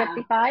 Yeah. Route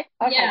 55?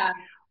 Okay. Yeah.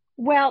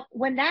 Well,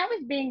 when that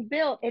was being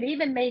built, it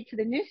even made to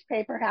the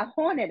newspaper how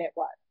haunted it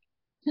was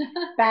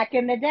back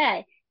in the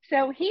day.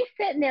 So he's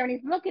sitting there and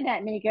he's looking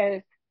at me. He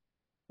goes,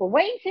 well,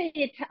 wait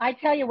until I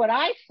tell you what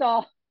I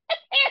saw.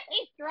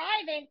 He's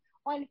driving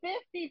on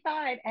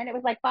 55, and it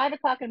was like 5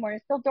 o'clock in the morning,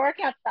 still dark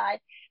outside,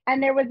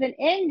 and there was an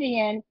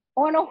Indian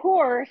on a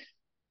horse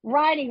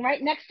riding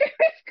right next to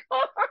his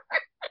car.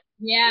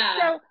 Yeah.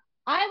 So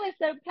I was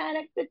so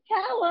panicked to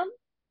tell him,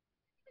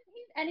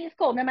 and he's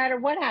cool no matter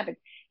what happens.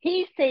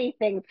 He's seen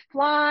things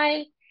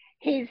fly.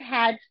 He's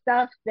had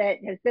stuff that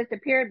has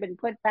disappeared, been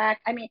put back.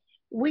 I mean,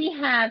 we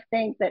have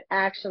things that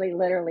actually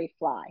literally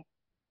fly.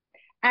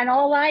 And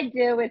all I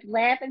do is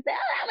laugh and say, oh,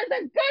 that was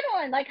a good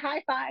one, like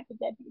high five to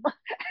dead people.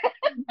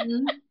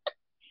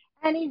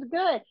 And he's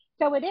good.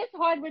 So it is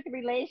hard with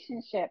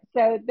relationships.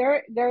 So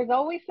there's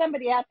always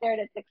somebody out there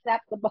that's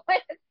acceptable.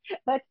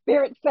 Let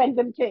spirit send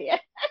them to you.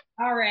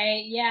 All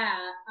right. Yeah.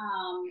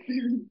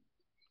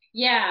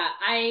 Yeah,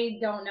 I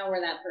don't know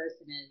where that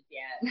person is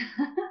yet.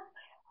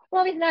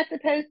 Well, he's not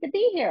supposed to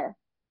be here,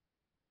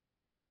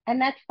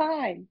 and that's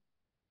fine.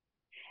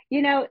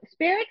 You know,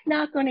 spirit's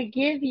not going to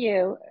give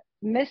you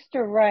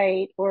Mr.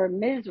 Right or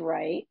Ms.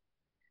 Right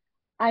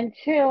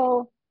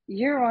until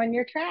you're on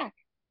your track.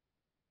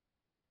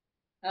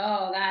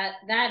 Oh,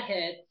 that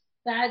hits.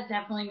 That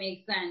definitely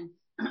makes sense.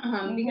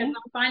 Because Hmm.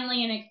 I'm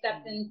finally in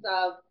acceptance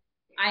of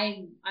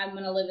I'm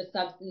gonna live a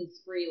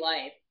substance free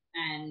life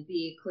and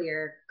be a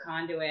clear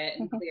conduit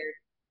and clear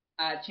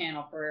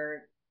channel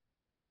for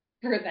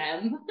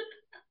them.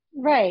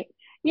 Right.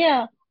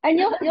 Yeah. And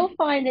you'll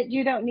find that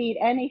you don't need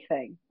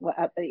anything.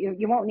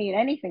 You won't need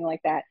anything like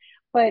that.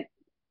 But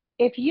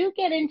if you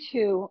get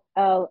into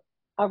a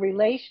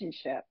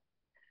relationship,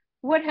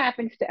 what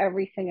happens to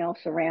everything else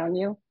around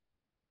you?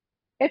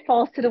 It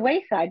falls to the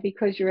wayside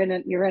because you're in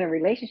a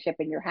relationship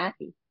and you're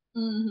happy.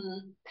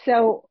 Hmm.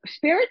 So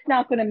spirit's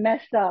not going to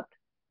mess up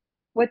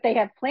what they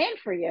have planned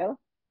for you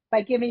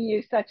by giving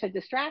you such a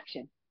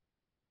distraction.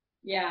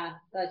 Yeah,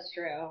 that's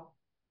true.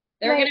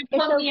 They're Like gonna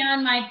it's put a me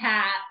on my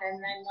path, and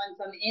then once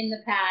I'm in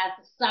the path,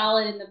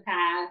 solid in the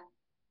path,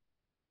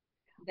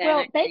 then I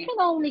well, they think, can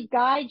only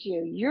guide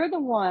you. You're the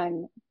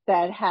one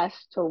that has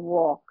to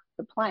walk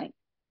the plank.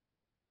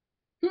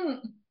 hmm,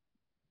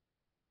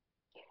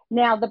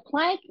 Now, the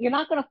plank, you're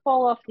not going to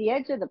fall off the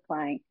edge of the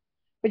plank,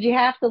 but you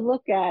have to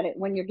look at it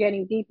when you're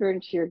getting deeper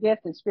into your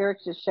gift. And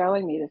Spirit's just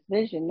showing me this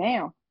vision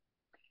now.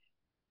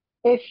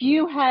 If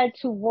you had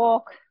to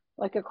walk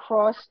like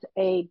across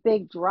a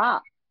big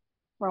drop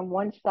from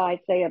one side,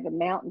 say, of a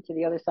mountain to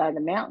the other side of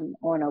the mountain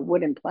on a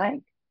wooden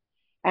plank,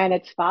 and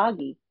it's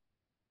foggy,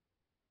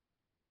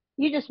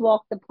 you just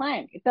walk the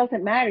plank. It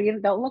doesn't matter. You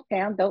don't look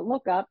down, don't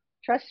look up.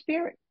 Trust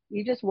Spirit.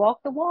 You just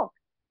walk the walk.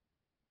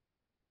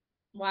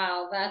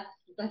 wow, that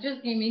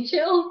just gave me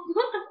chills.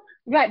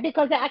 Right,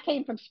 because I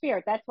came from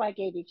Spirit. That's why I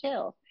gave you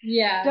chills.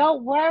 Yeah.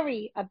 Don't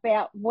worry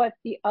about what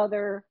the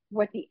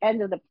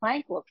end of the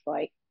plank looks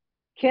like.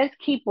 Just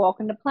keep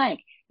walking the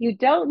plank. You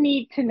don't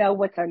need to know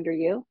what's under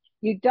you.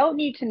 You don't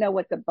need to know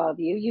what's above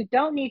you. You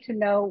don't need to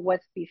know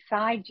what's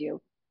beside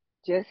you.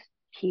 Just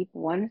keep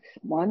one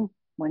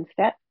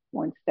step,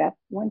 one step,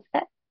 one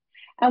step.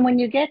 And when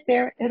you get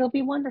there, it'll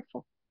be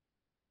wonderful.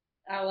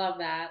 I love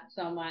that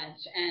so much.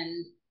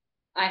 And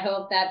I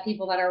hope that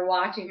people that are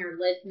watching or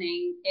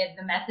listening, if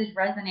the message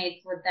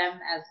resonates with them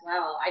as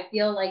well. I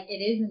feel like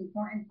it is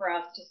important for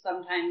us to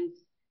sometimes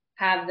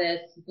have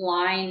this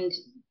blind,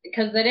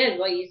 because it is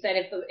what you said.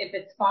 If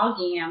it's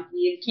foggy and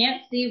you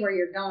can't see where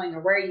you're going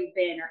or where you've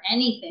been or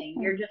anything,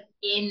 you're just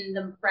in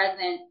the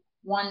present,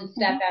 one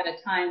step Mhm. at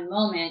a time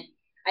moment.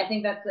 I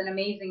think that's an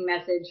amazing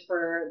message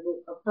for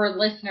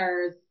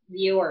listeners,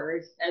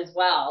 viewers as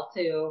well,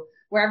 to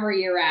wherever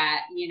you're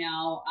at.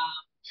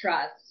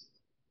 Trust,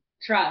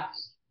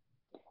 trust.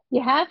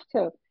 You have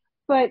to.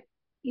 But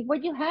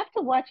what you have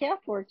to watch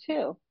out for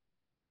too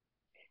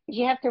is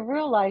you have to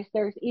realize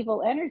there's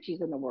evil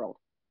energies in the world.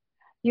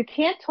 You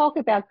can't talk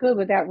about good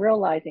without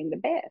realizing the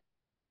bad.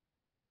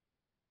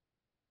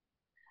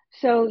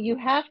 So you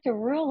have to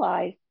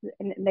realize,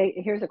 and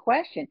here's a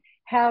question: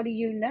 how do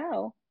you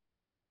know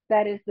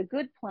that is the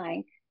good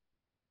plank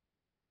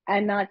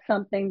and not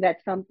something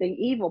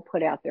evil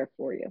put out there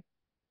for you?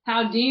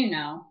 How do you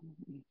know?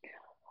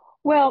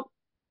 Well,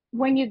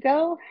 when you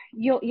go,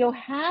 you'll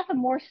have a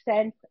more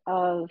sense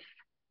of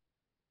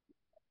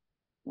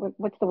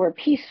what's the word,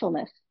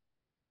 peacefulness.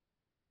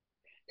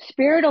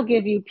 Spirit will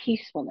give you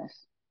peacefulness,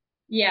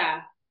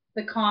 Yeah,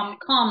 the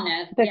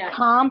calmness. the Yeah.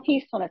 calm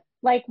peacefulness.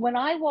 Like when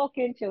I walk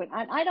into it,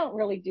 I don't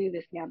really do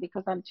this now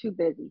because I'm too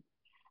busy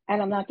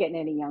and I'm not getting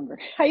any younger.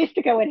 I used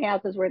to go in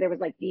houses where there was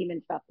like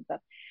demon stuff and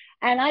stuff.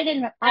 And I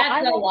didn't, That's I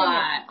a walked in there.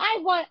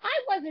 lot. I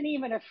wasn't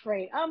even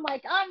afraid. I'm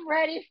like, I'm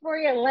ready for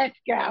you. Let's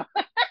go.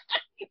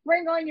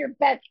 Bring on your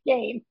best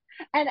game.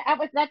 And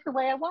that's the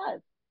way I was.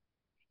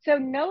 So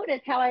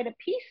notice how I had a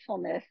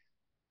peacefulness,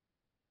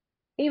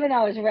 even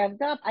though I was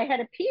revved up, I had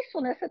a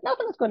peacefulness that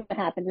nothing was going to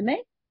happen to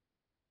me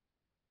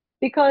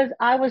because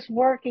I was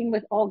working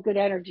with all good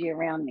energy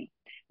around me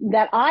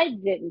that I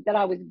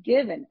was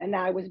given and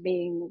I was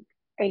being,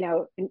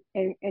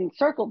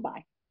 encircled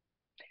by.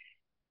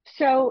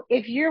 So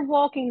if you're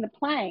walking the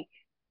plank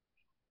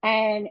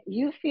and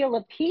you feel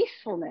a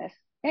peacefulness,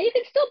 now you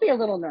can still be a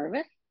little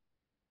nervous,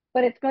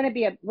 but it's going to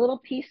be a little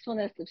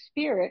peacefulness of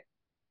spirit.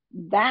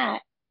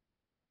 That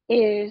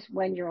is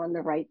when you're on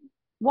the right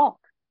walk.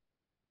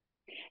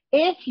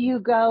 If you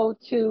go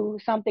to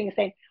something and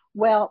say,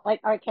 well, like,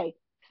 okay,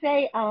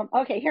 say,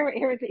 okay,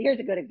 here's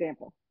a good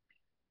example.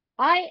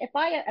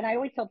 And I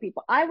always tell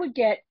people, I would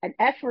get an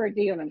F or a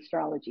D on an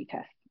astrology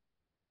test.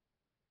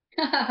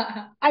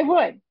 I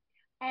would.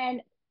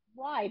 And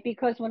why?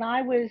 Because when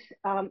I was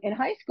in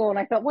high school and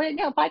I thought, well,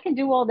 if I can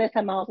do all this,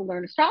 I might as well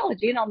learn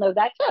astrology and I'll know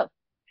that too.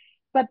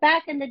 But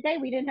back in the day,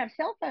 we didn't have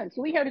cell phones.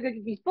 So we had to go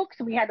get these books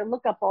and we had to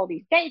look up all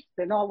these dates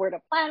and all where the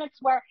planets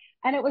were.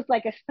 And it was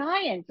like a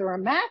science or a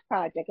math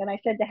project. And I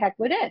said, the heck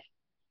with this.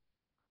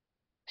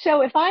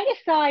 So if I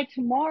decide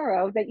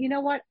tomorrow that, you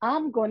know what,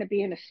 I'm going to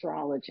be an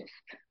astrologist,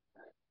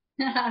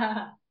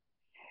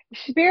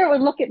 Spirit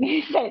would look at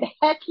me and say, the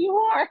heck you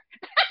are,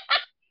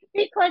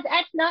 because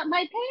that's not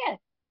my path.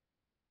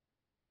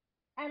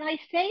 And I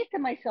say to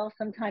myself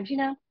sometimes,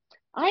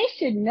 I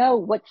should know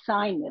what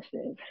sign this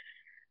is.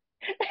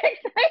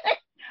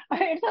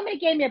 If somebody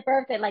gave me a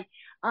birthday, like,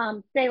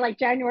 say like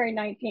January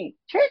 19th,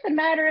 truth of the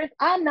matter is,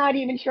 I'm not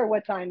even sure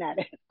what sign that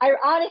is. I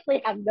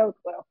honestly have no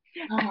clue.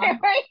 Uh-huh.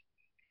 Right?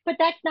 But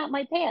that's not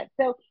my path.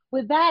 So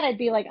with that, I'd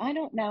be like, I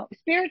don't know.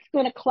 Spirit's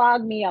going to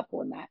clog me up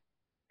on that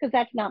because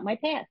that's not my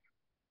path.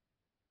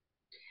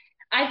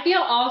 I feel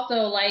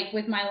also like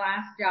with my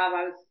last job,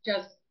 I was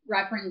just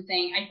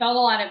referencing, I felt a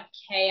lot of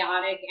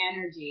chaotic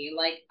energy.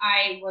 Like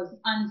I was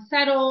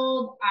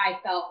unsettled. I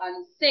felt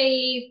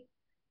unsafe.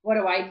 What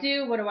do I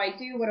do? What do I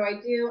do? What do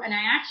I do? And I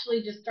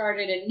actually just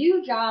started a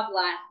new job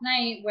last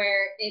night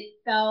where it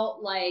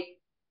felt like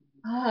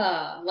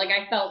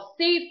I felt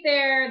safe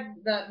there.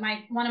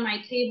 One of my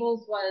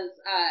tables was,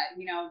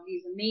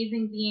 these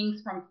amazing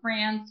beings from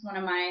France, one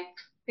of my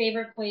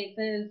favorite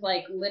places,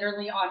 like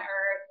literally on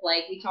earth.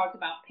 Like we talked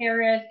about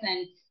Paris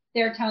and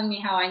they're telling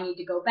me how I need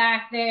to go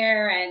back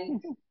there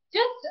and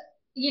just,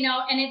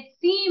 and it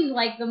seemed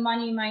like the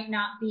money might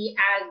not be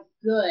as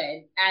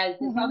good as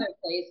this other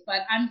place,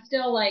 but I'm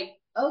still like,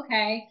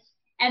 okay.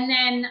 And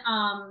then,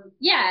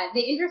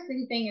 the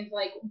interesting thing is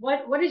like,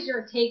 what is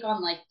your take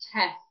on like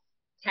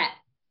tests?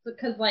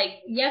 Because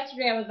like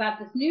yesterday I was at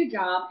this new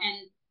job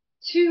and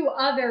two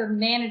other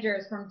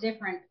managers from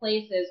different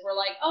places were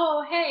like,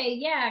 oh, hey,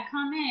 yeah,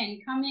 come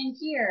in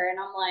here. And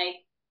I'm like,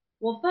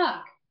 well,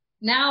 fuck.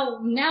 Now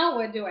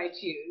what do I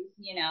choose?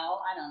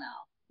 I don't know.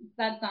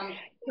 That sounds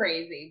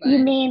crazy, You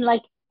but mean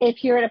like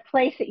if you're at a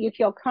place that you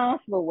feel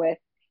comfortable with,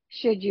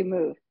 should you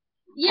move?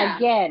 yeah,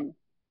 Again,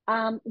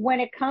 when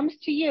it comes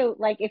to you,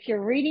 like if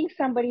you're reading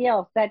somebody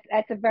else,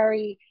 that's a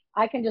very,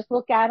 I can just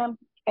look at them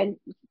and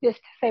just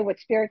say what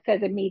Spirit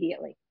says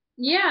immediately.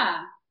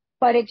 yeah,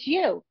 But it's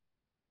you.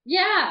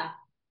 yeah.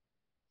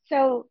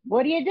 So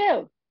what do?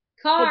 It's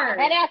Cars.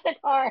 head out the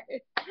card.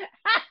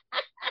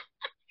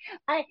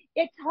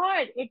 It's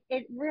hard.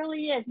 It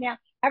really is. Now,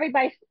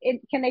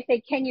 can they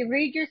say, can you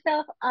read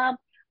yourself?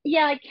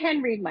 Yeah, I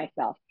can read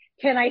myself.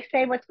 Can I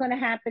say what's going to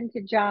happen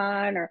to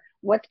John or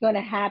what's going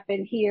to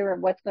happen here or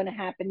what's going to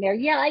happen there?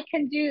 Yeah, I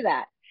can do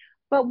that.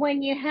 But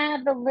when you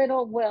have the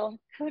little, well,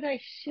 could I,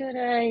 should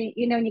I,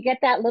 and you get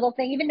that little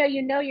thing, even though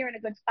you know you're in a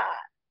good spot,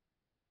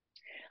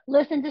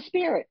 listen to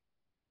Spirit.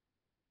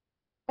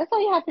 That's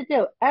all you have to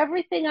do.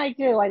 Everything I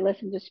do, I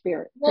listen to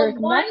Spirit. There's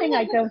Well, nothing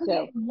I don't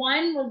do.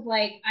 one was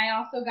like, I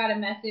also got a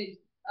message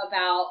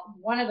about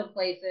one of the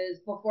places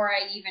before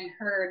I even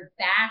heard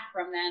back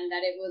from them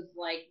that it was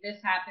like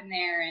this happened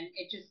there and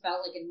it just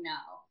felt like a no.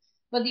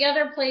 But the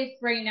other place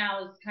right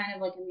now is kind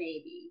of like a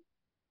maybe.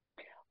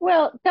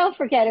 Well, don't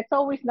forget, it's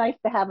always nice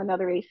to have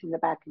another ace in the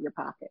back of your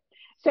pocket.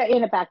 So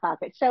in a back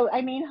pocket. So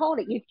I mean, hold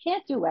it. You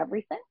can't do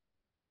everything.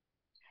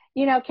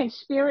 Can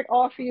Spirit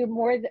offer you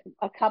more than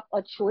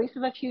a choice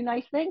of a few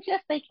nice things?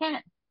 Yes, they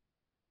can.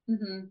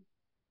 Mm-hmm.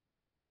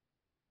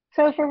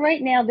 So for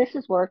right now, this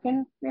is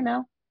working.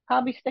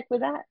 Probably stick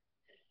with that.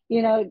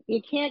 You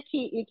can't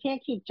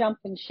keep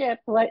jumping ship.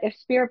 If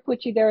Spirit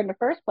put you there in the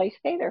first place,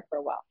 stay there for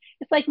a while.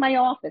 It's like my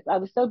office. I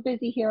was so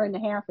busy here in the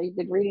house. I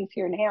did readings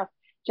here in the house.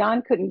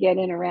 John couldn't get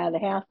in or out of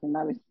the house, and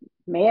I was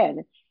mad.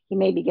 He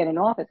made me get an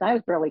office. I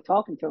was barely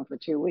talking to him for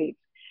 2 weeks,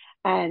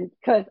 and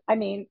because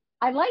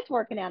I liked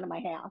working out of my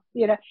house.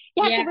 You have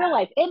Yeah. to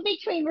realize in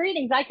between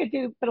readings, I could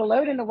put a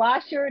load in the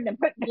washer and then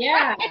put.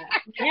 Yeah.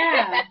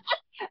 Yeah.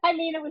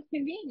 It was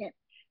convenient,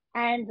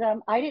 and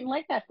I didn't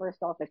like that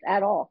first office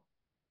at all.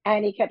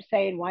 And he kept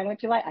saying, why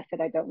don't you like it? I said,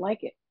 I don't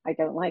like it. I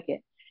don't like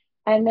it.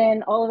 And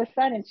then all of a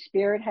sudden,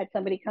 Spirit had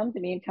somebody come to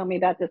me and tell me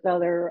about this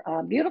other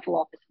beautiful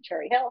office in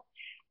Cherry Hill.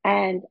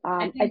 And I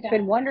think it's that's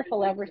been wonderful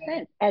really ever good.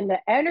 since. And the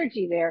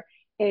energy there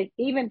is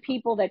even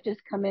people that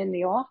just come in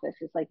the office.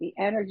 It's like the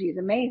energy is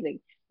amazing.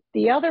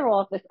 The other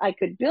office, I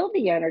could build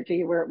the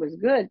energy where it was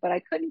good, but I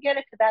couldn't get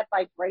it to that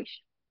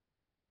vibration.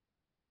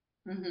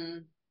 Mm-hmm.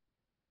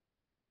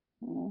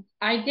 Mm.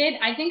 I did.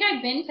 I think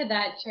I've been to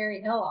that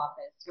Cherry Hill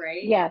office,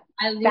 right? Yeah,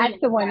 I do that's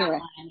like the one that you're in.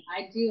 one.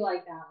 I do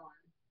like that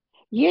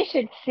You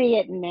should see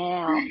it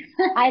now. one.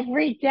 I've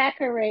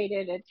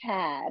redecorated a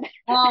tad.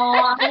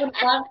 Oh, I would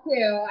love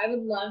to. I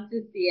would love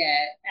to see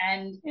it.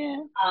 And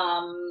Yeah.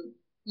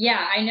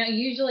 yeah, I know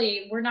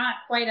usually we're not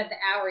quite at the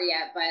hour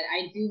yet, but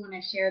I do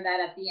want to share that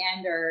at the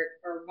end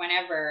or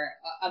whenever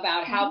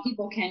about how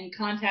people can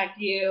contact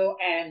you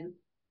and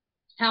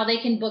how they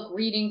can book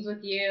readings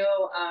with you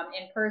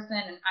in person.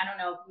 And I don't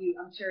know if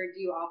I'm sure,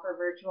 do you offer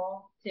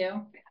virtual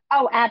too?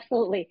 Oh,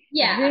 absolutely.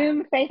 Yeah.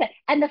 Zoom, FaceTime.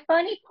 And the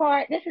funny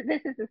part, this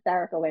is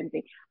hysterical,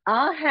 Lindsay.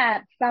 I'll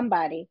have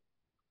somebody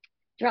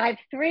drive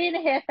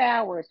 3.5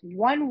 hours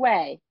one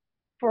way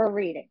for a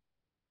reading.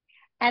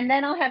 And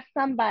then I'll have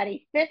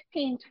somebody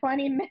 15,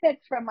 20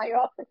 minutes from my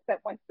office that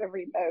wants the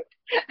remote.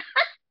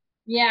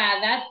 Yeah,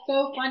 that's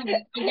so funny. I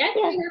guess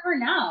Yeah, you never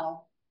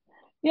know.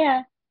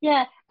 yeah,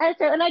 yeah.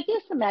 And I do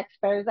some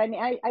expos. I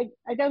mean,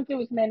 I don't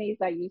do as many as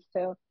I used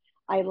to.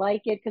 I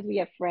like it because we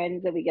have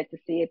friends that we get to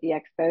see at the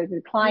expos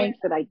and Yeah. clients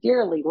that I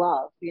dearly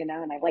love, and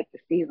I like to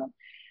see them.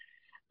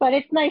 But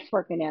it's nice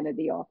working out of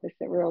the office.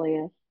 It really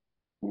is.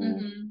 Yeah.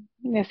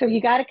 Hmm. So you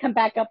got to come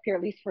back up here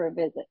at least for a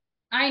visit.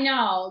 I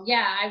know.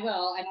 Yeah, I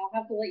will. And I'll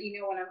have to let you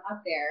know when I'm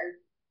up there.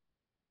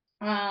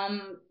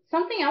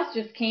 Something else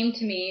just came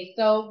to me.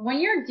 So when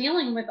you're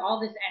dealing with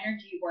all this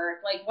energy work,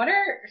 like what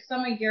are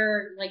some of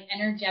your like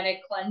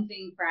energetic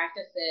cleansing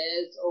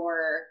practices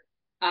or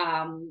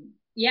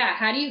yeah,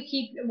 how do you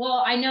keep,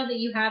 well, I know that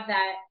you have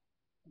that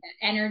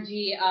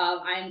energy of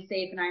I'm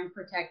safe and I'm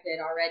protected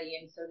already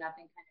and so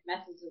nothing kind of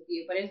messes with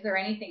you, but is there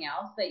anything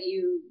else that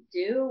you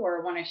do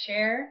or want to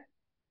share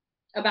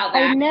about I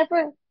that?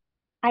 never,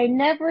 I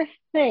never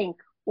think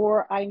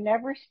or I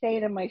never say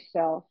to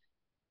myself,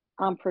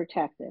 I'm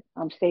protected.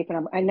 I'm safe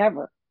and I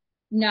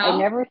No?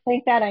 never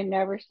think that. I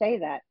never say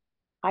that.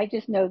 I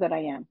just know that I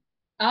am.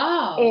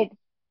 Oh,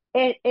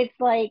 It, it's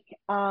like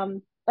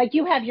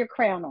you have your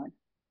crown on.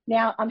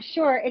 Now, I'm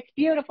sure it's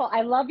beautiful.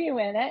 I love you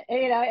in it.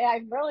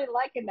 I'm really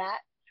liking that.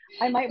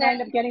 I might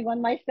wind up getting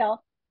one myself.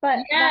 But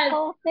the yes.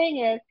 whole thing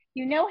is,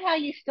 how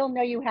you still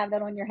know you have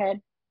that on your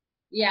head,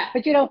 Yeah.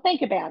 but you don't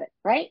think about it,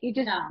 right?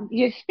 No.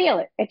 You just feel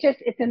it.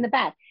 It's in the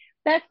back.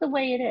 That's the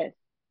way it is.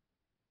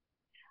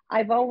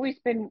 I've always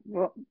been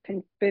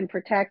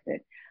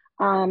protected.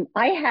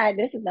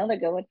 This is another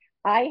good one.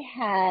 I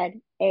had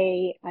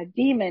a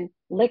demon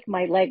lick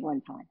my leg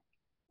one time.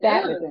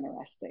 That was Ew.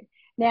 interesting.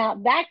 Now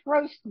that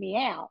grossed me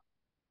out,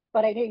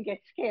 but I didn't get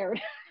scared.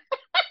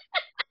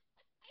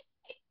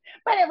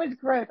 But it was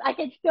gross. I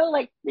could still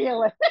like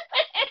feel it.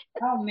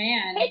 Oh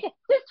man.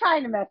 Just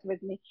trying to mess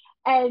with me.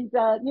 And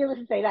needless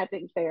to say, that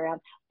didn't stay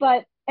around.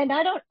 But and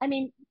I don't. I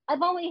mean,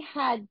 I've only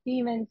had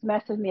demons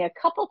mess with me a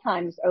couple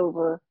times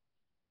over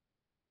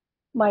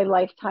my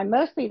lifetime.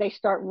 Mostly, they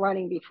start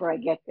running before I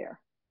get there.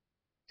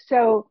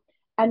 So,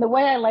 and the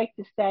way I like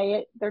to say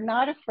it, they're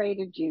not afraid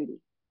of Judy.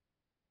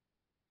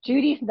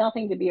 Judy's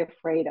nothing to be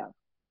afraid of.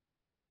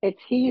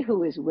 It's he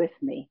who is with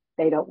me.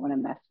 They don't want to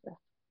mess with.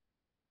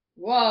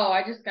 Whoa,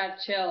 I just got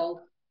chills.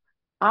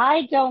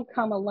 I don't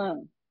come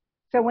alone.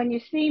 So when you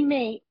see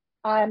me,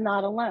 I'm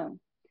not alone.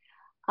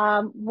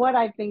 What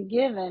I've been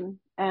given,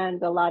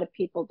 and a lot of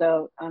people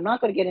don't, I'm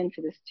not going to get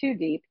into this too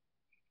deep,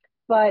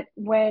 but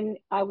when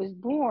I was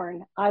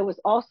born, I was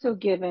also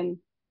given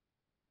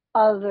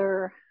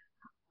other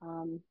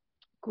um,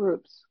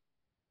 groups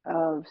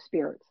of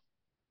spirits.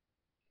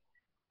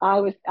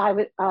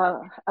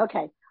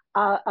 Okay.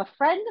 A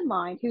friend of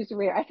mine who's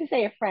rare, I should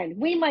say a friend,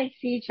 we might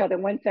see each other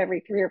once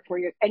every 3 or 4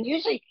 years. And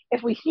usually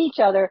if we see each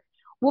other,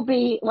 we'll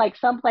be like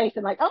someplace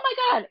and like, oh my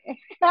God,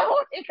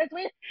 because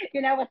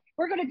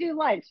we're going to do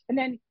lunch. And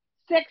then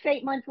 6,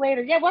 8 months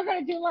later, yeah, we're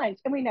going to do lunch.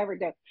 And we never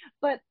do.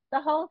 But the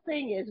whole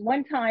thing is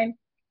one time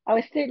I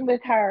was sitting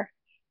with her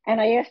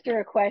and I asked her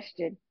a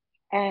question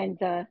and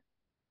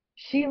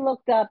she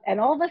looked up and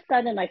all of a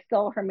sudden I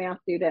saw her mouth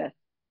do this.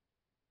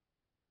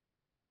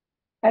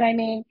 And I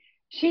mean,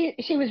 she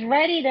was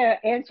ready to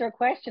answer a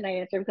question I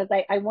answered because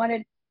I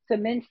wanted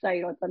some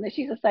insight on something.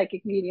 She's a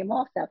psychic medium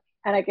also.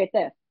 And I get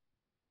this.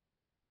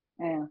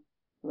 Yeah,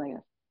 like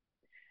this.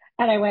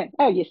 And I went,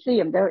 oh, you see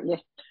him, don't you?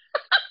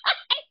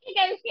 She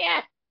goes,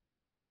 yeah.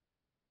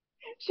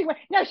 She went,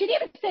 no, she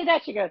didn't even say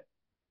that. She goes,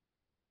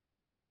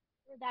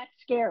 that's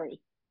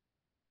scary.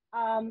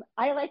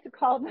 I like to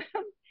call them,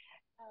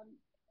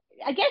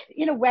 I guess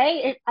in a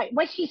way,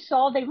 what she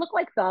saw, they look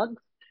like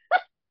thugs,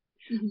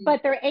 Hmm. but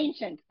they're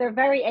ancient. They're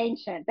very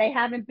ancient. They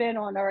haven't been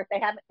on Earth.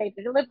 They've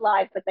lived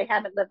lives, but they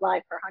haven't lived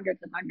lives for hundreds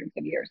and hundreds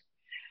of years.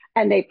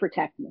 And they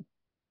protect me.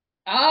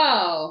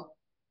 Oh,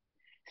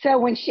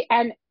 So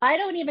and I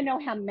don't even know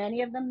how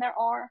many of them there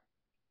are.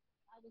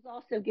 I was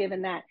also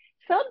given that.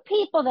 Some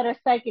people that are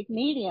psychic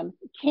mediums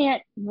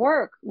can't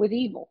work with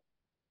evil.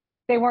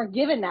 They weren't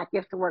given that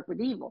gift to work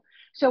with evil.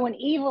 So when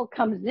evil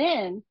comes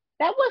in,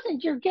 that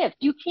wasn't your gift.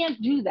 You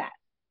can't do that.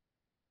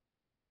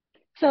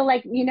 So,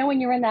 like, when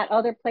you're in that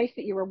other place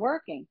that you were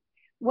working,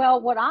 well,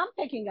 what I'm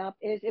picking up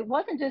is it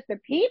wasn't just the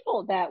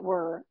people that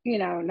were,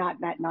 not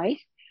that nice.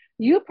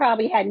 You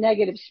probably had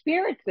negative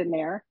spirits in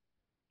there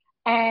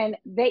and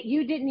that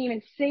you didn't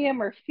even see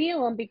them or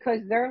feel them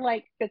because they're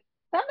like, cause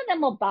some of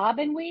them will bob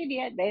and weave.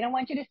 Yeah, they don't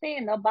want you to see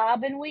them. They'll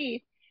bob and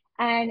weave.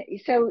 And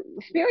so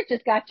spirit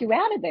just got you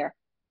out of there.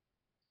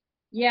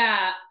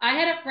 yeah. I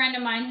had a friend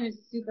of mine who's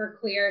super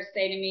clear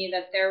say to me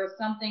that there was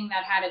something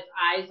that had its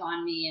eyes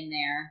on me in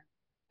there.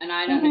 And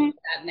I don't know Hmm. what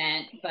that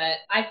meant, but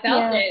I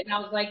felt Yeah. it and I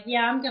was like,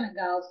 yeah, I'm gonna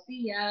go.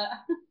 See ya.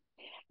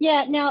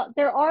 Yeah. Now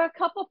there are a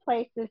couple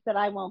places that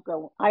I won't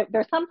go.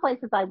 There's some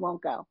places I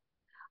won't go.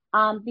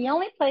 The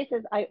only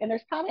places and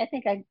there's probably, I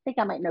think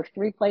I might know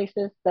 3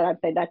 places that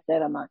I'd say that's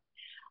it. I'm not.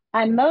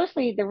 And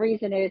mostly the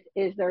reason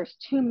is there's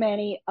too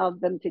many of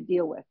them to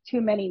deal with,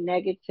 too many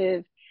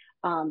negative.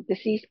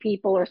 deceased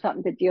people or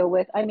something to deal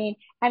with. I mean,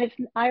 and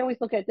I always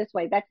look at it this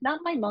way. That's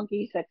not my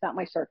monkeys. That's not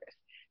my circus.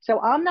 So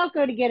I'm not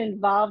going to get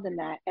involved in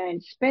that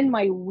and spin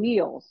my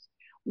wheels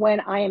when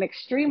I am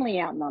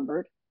extremely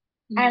outnumbered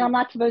and I'm Mhm.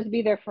 not supposed to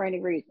be there for any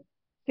reason.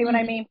 See what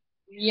I Mhm. mean?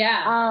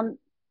 Yeah.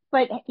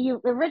 But the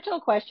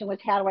original question was,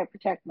 how do I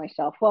protect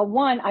myself? Well,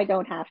 one, I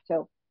don't have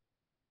to.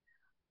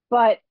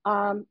 But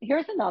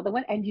here's another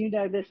one, and you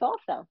know this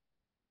also.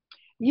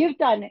 You've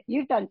done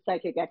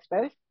psychic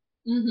expos.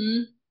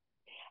 Mhm.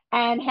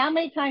 And how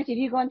many times have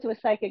you gone to a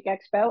psychic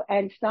expo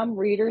and some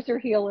readers or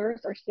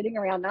healers are sitting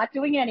around not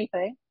doing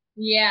anything?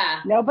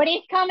 Yeah.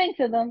 Nobody's coming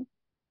to them.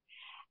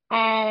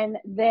 And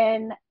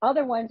then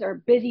other ones are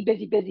busy,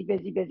 busy, busy,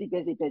 busy, busy,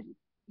 busy, busy.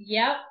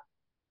 Yep.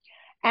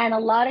 And a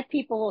lot of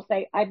people will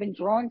say, I've been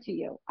drawn to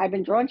you. I've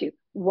been drawn to you.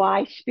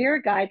 Why?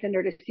 Spirit guides and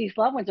their deceased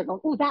loved ones are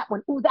going, ooh, that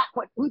one, ooh, that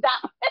one, ooh, that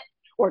one.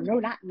 Or no,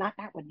 not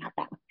that one, not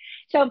that one.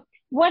 So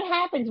what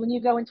happens when you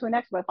go into an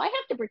expo? If I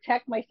have to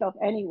protect myself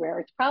anywhere,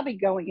 it's probably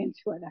going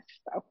into an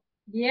expo.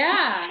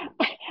 Yeah.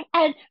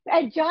 And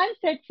John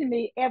said to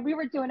me, and we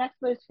were doing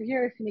expos for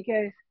years, and he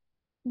goes,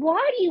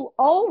 why do you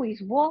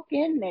always walk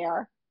in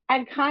there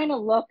and kind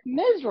of look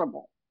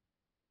miserable?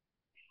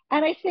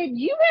 And I said,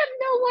 you have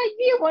no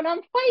idea what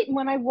I'm fighting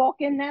when I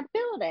walk in that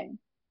building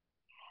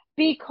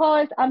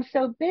because I'm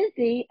so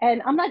busy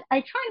and I'm not,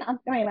 I try not,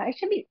 I mean, I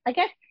should be, I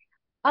guess,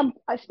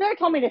 Spirit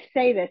told me to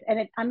say this,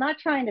 and I'm not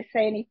trying to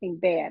say anything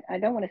bad. I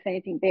don't want to say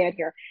anything bad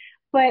here.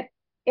 But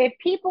if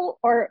people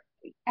are,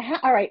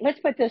 all right, let's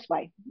put it this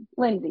way,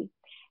 Lindsay,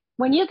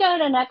 when you go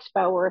to an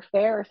expo or a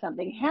fair or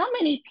something, how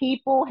many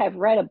people have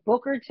read a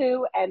book or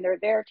two and they're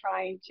there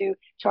trying to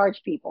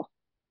charge people?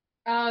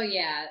 Oh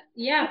yeah.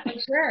 Yeah, for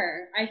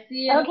sure. I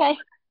see it a lot. Okay.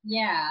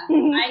 Yeah.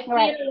 All I see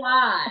right. it a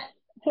lot.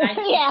 I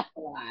see Yeah. it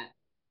a lot.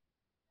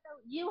 So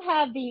you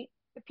have the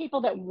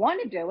people that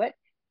want to do it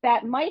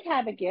that might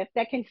have a gift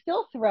that can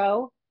still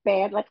throw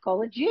bad, let's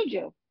call it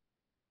juju.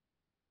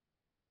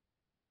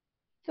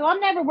 So I'm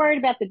never worried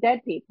about the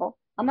dead people.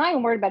 I'm not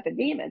even worried about the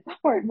demons. I'm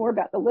worried more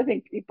about the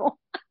living people.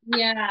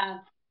 Yeah.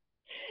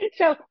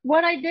 So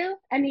what I do,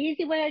 and the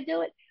easy way I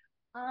do it,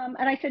 and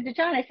I said to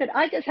John, I said,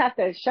 I just have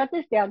to shut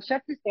this down,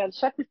 shut this down,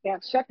 shut this down,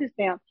 shut this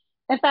down.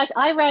 In fact,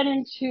 I ran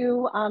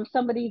into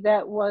somebody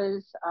that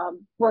was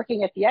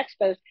working at the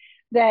expos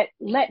that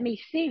let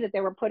me see that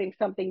they were putting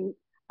something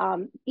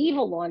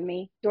evil on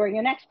me during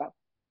an expo.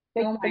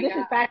 Oh my This is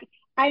God. back,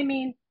 I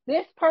mean,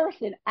 this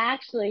person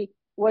actually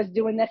was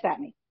doing this at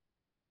me.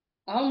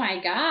 Oh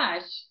my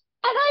gosh.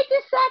 And I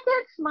just sat there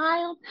and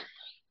smiled.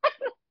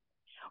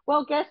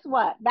 Well, guess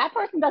what? That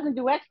person doesn't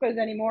do expos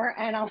anymore,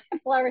 and I'm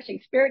flourishing.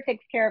 Spirit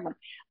takes care of them.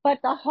 But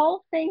the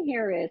whole thing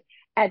here is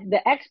at the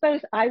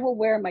expos, I will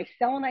wear my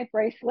selenite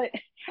bracelet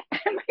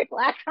and my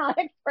black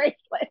onyx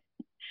bracelet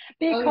Oh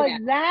because yeah.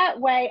 that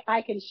way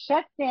I can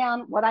shut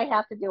down what I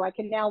have to do. I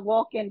can now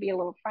walk in, be a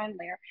little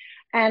friendlier.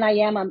 And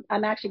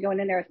I'm actually going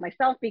in there as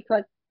myself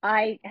because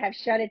I have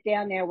shut it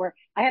down there where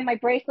I have my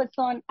bracelets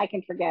on, I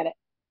can forget it.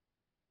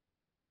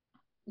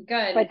 But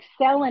Good.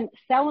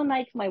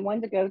 selenite's my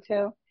one to go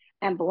to,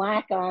 and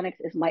black onyx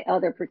is my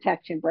other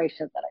protection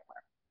bracelet that I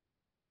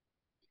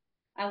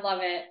I love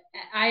it.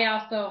 I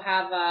also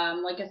have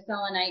like a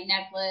selenite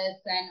necklace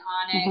and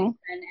wear. onyx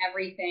and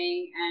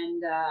everything.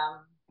 And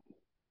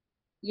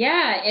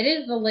yeah, it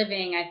is the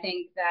living, I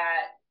think,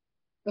 that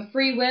the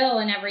free will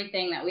and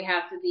everything that we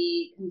have to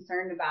be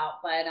concerned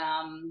about. But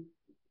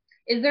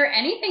is there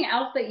anything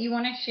else that you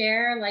want to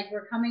share? Like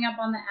we're coming up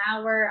on the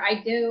hour. I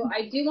do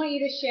want you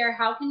to share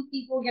how can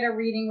people get a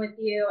reading with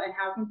you and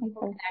how can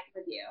people Mm-hmm. connect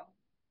with you?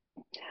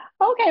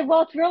 Okay,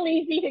 well, it's real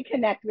easy to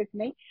connect with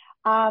me.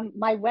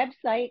 My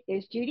website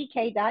is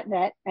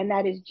judyk.net, and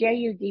that is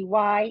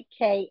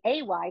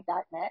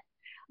JUDYKAY.net.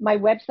 My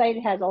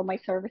website has all my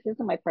services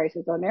and my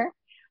prices on there.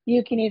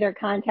 You can either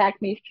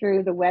contact me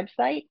through the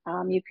website.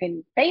 I'm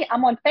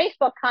on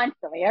Facebook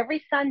constantly,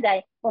 every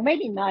Sunday. Well,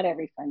 maybe not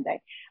every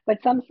Sunday,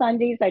 but some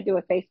Sundays I do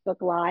a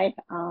Facebook Live.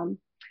 And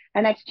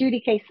that's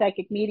Judy K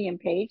Psychic Medium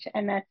page,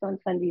 and that's on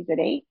Sundays at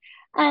 8.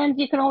 And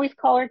you can always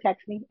call or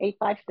text me,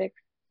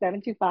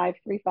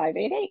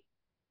 856-725-3588.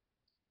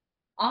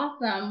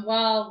 Awesome.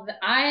 Well,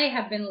 I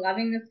have been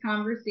loving this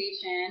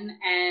conversation,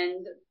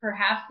 and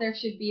perhaps there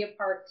should be a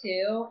part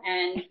two.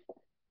 And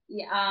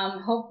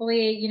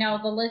hopefully,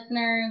 the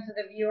listeners,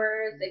 the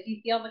viewers, if you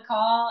feel the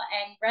call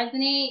and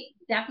resonate,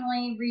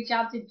 definitely reach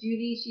out to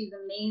Judy. She's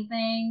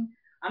amazing.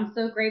 I'm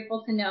so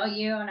grateful to know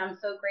you, and I'm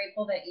so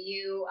grateful that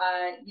you,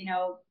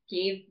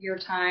 gave your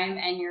time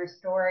and your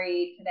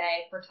story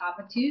today for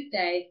Tattva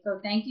Tuesday. So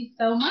thank you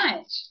so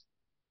much.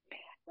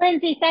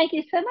 Lindsay, thank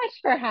you so much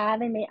for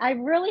having me. I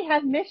really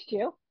have missed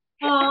you.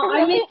 I Oh,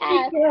 I really miss you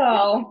have.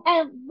 too.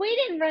 And we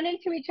didn't run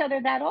into each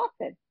other that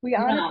often. We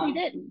honestly No.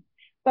 didn't.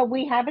 But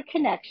we have a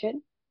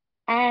connection,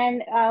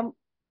 and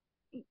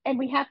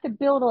we have to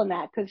build on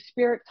that because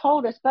Spirit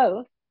told us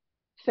both.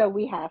 So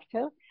we have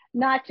to,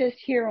 not just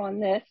here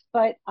on this,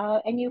 but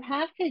and you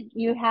have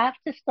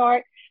to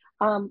start,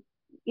 um,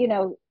 you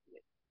know,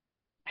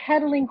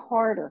 pedaling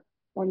harder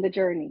on the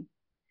journey.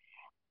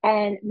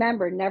 And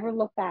remember, never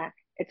look back.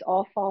 It's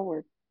all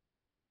forward.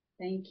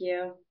 Thank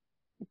you.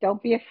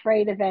 Don't be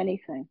afraid of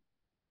anything.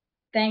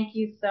 Thank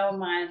you so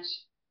much.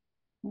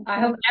 I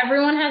Okay. hope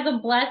everyone has a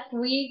blessed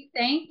week.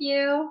 Thank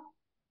you.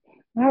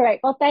 All right.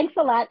 Well, thanks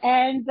a lot.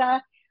 And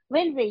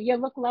Lindsay, you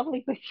look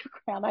lovely with your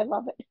crown. I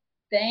love it.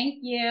 Thank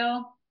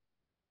you.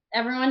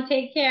 Everyone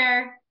take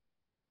care.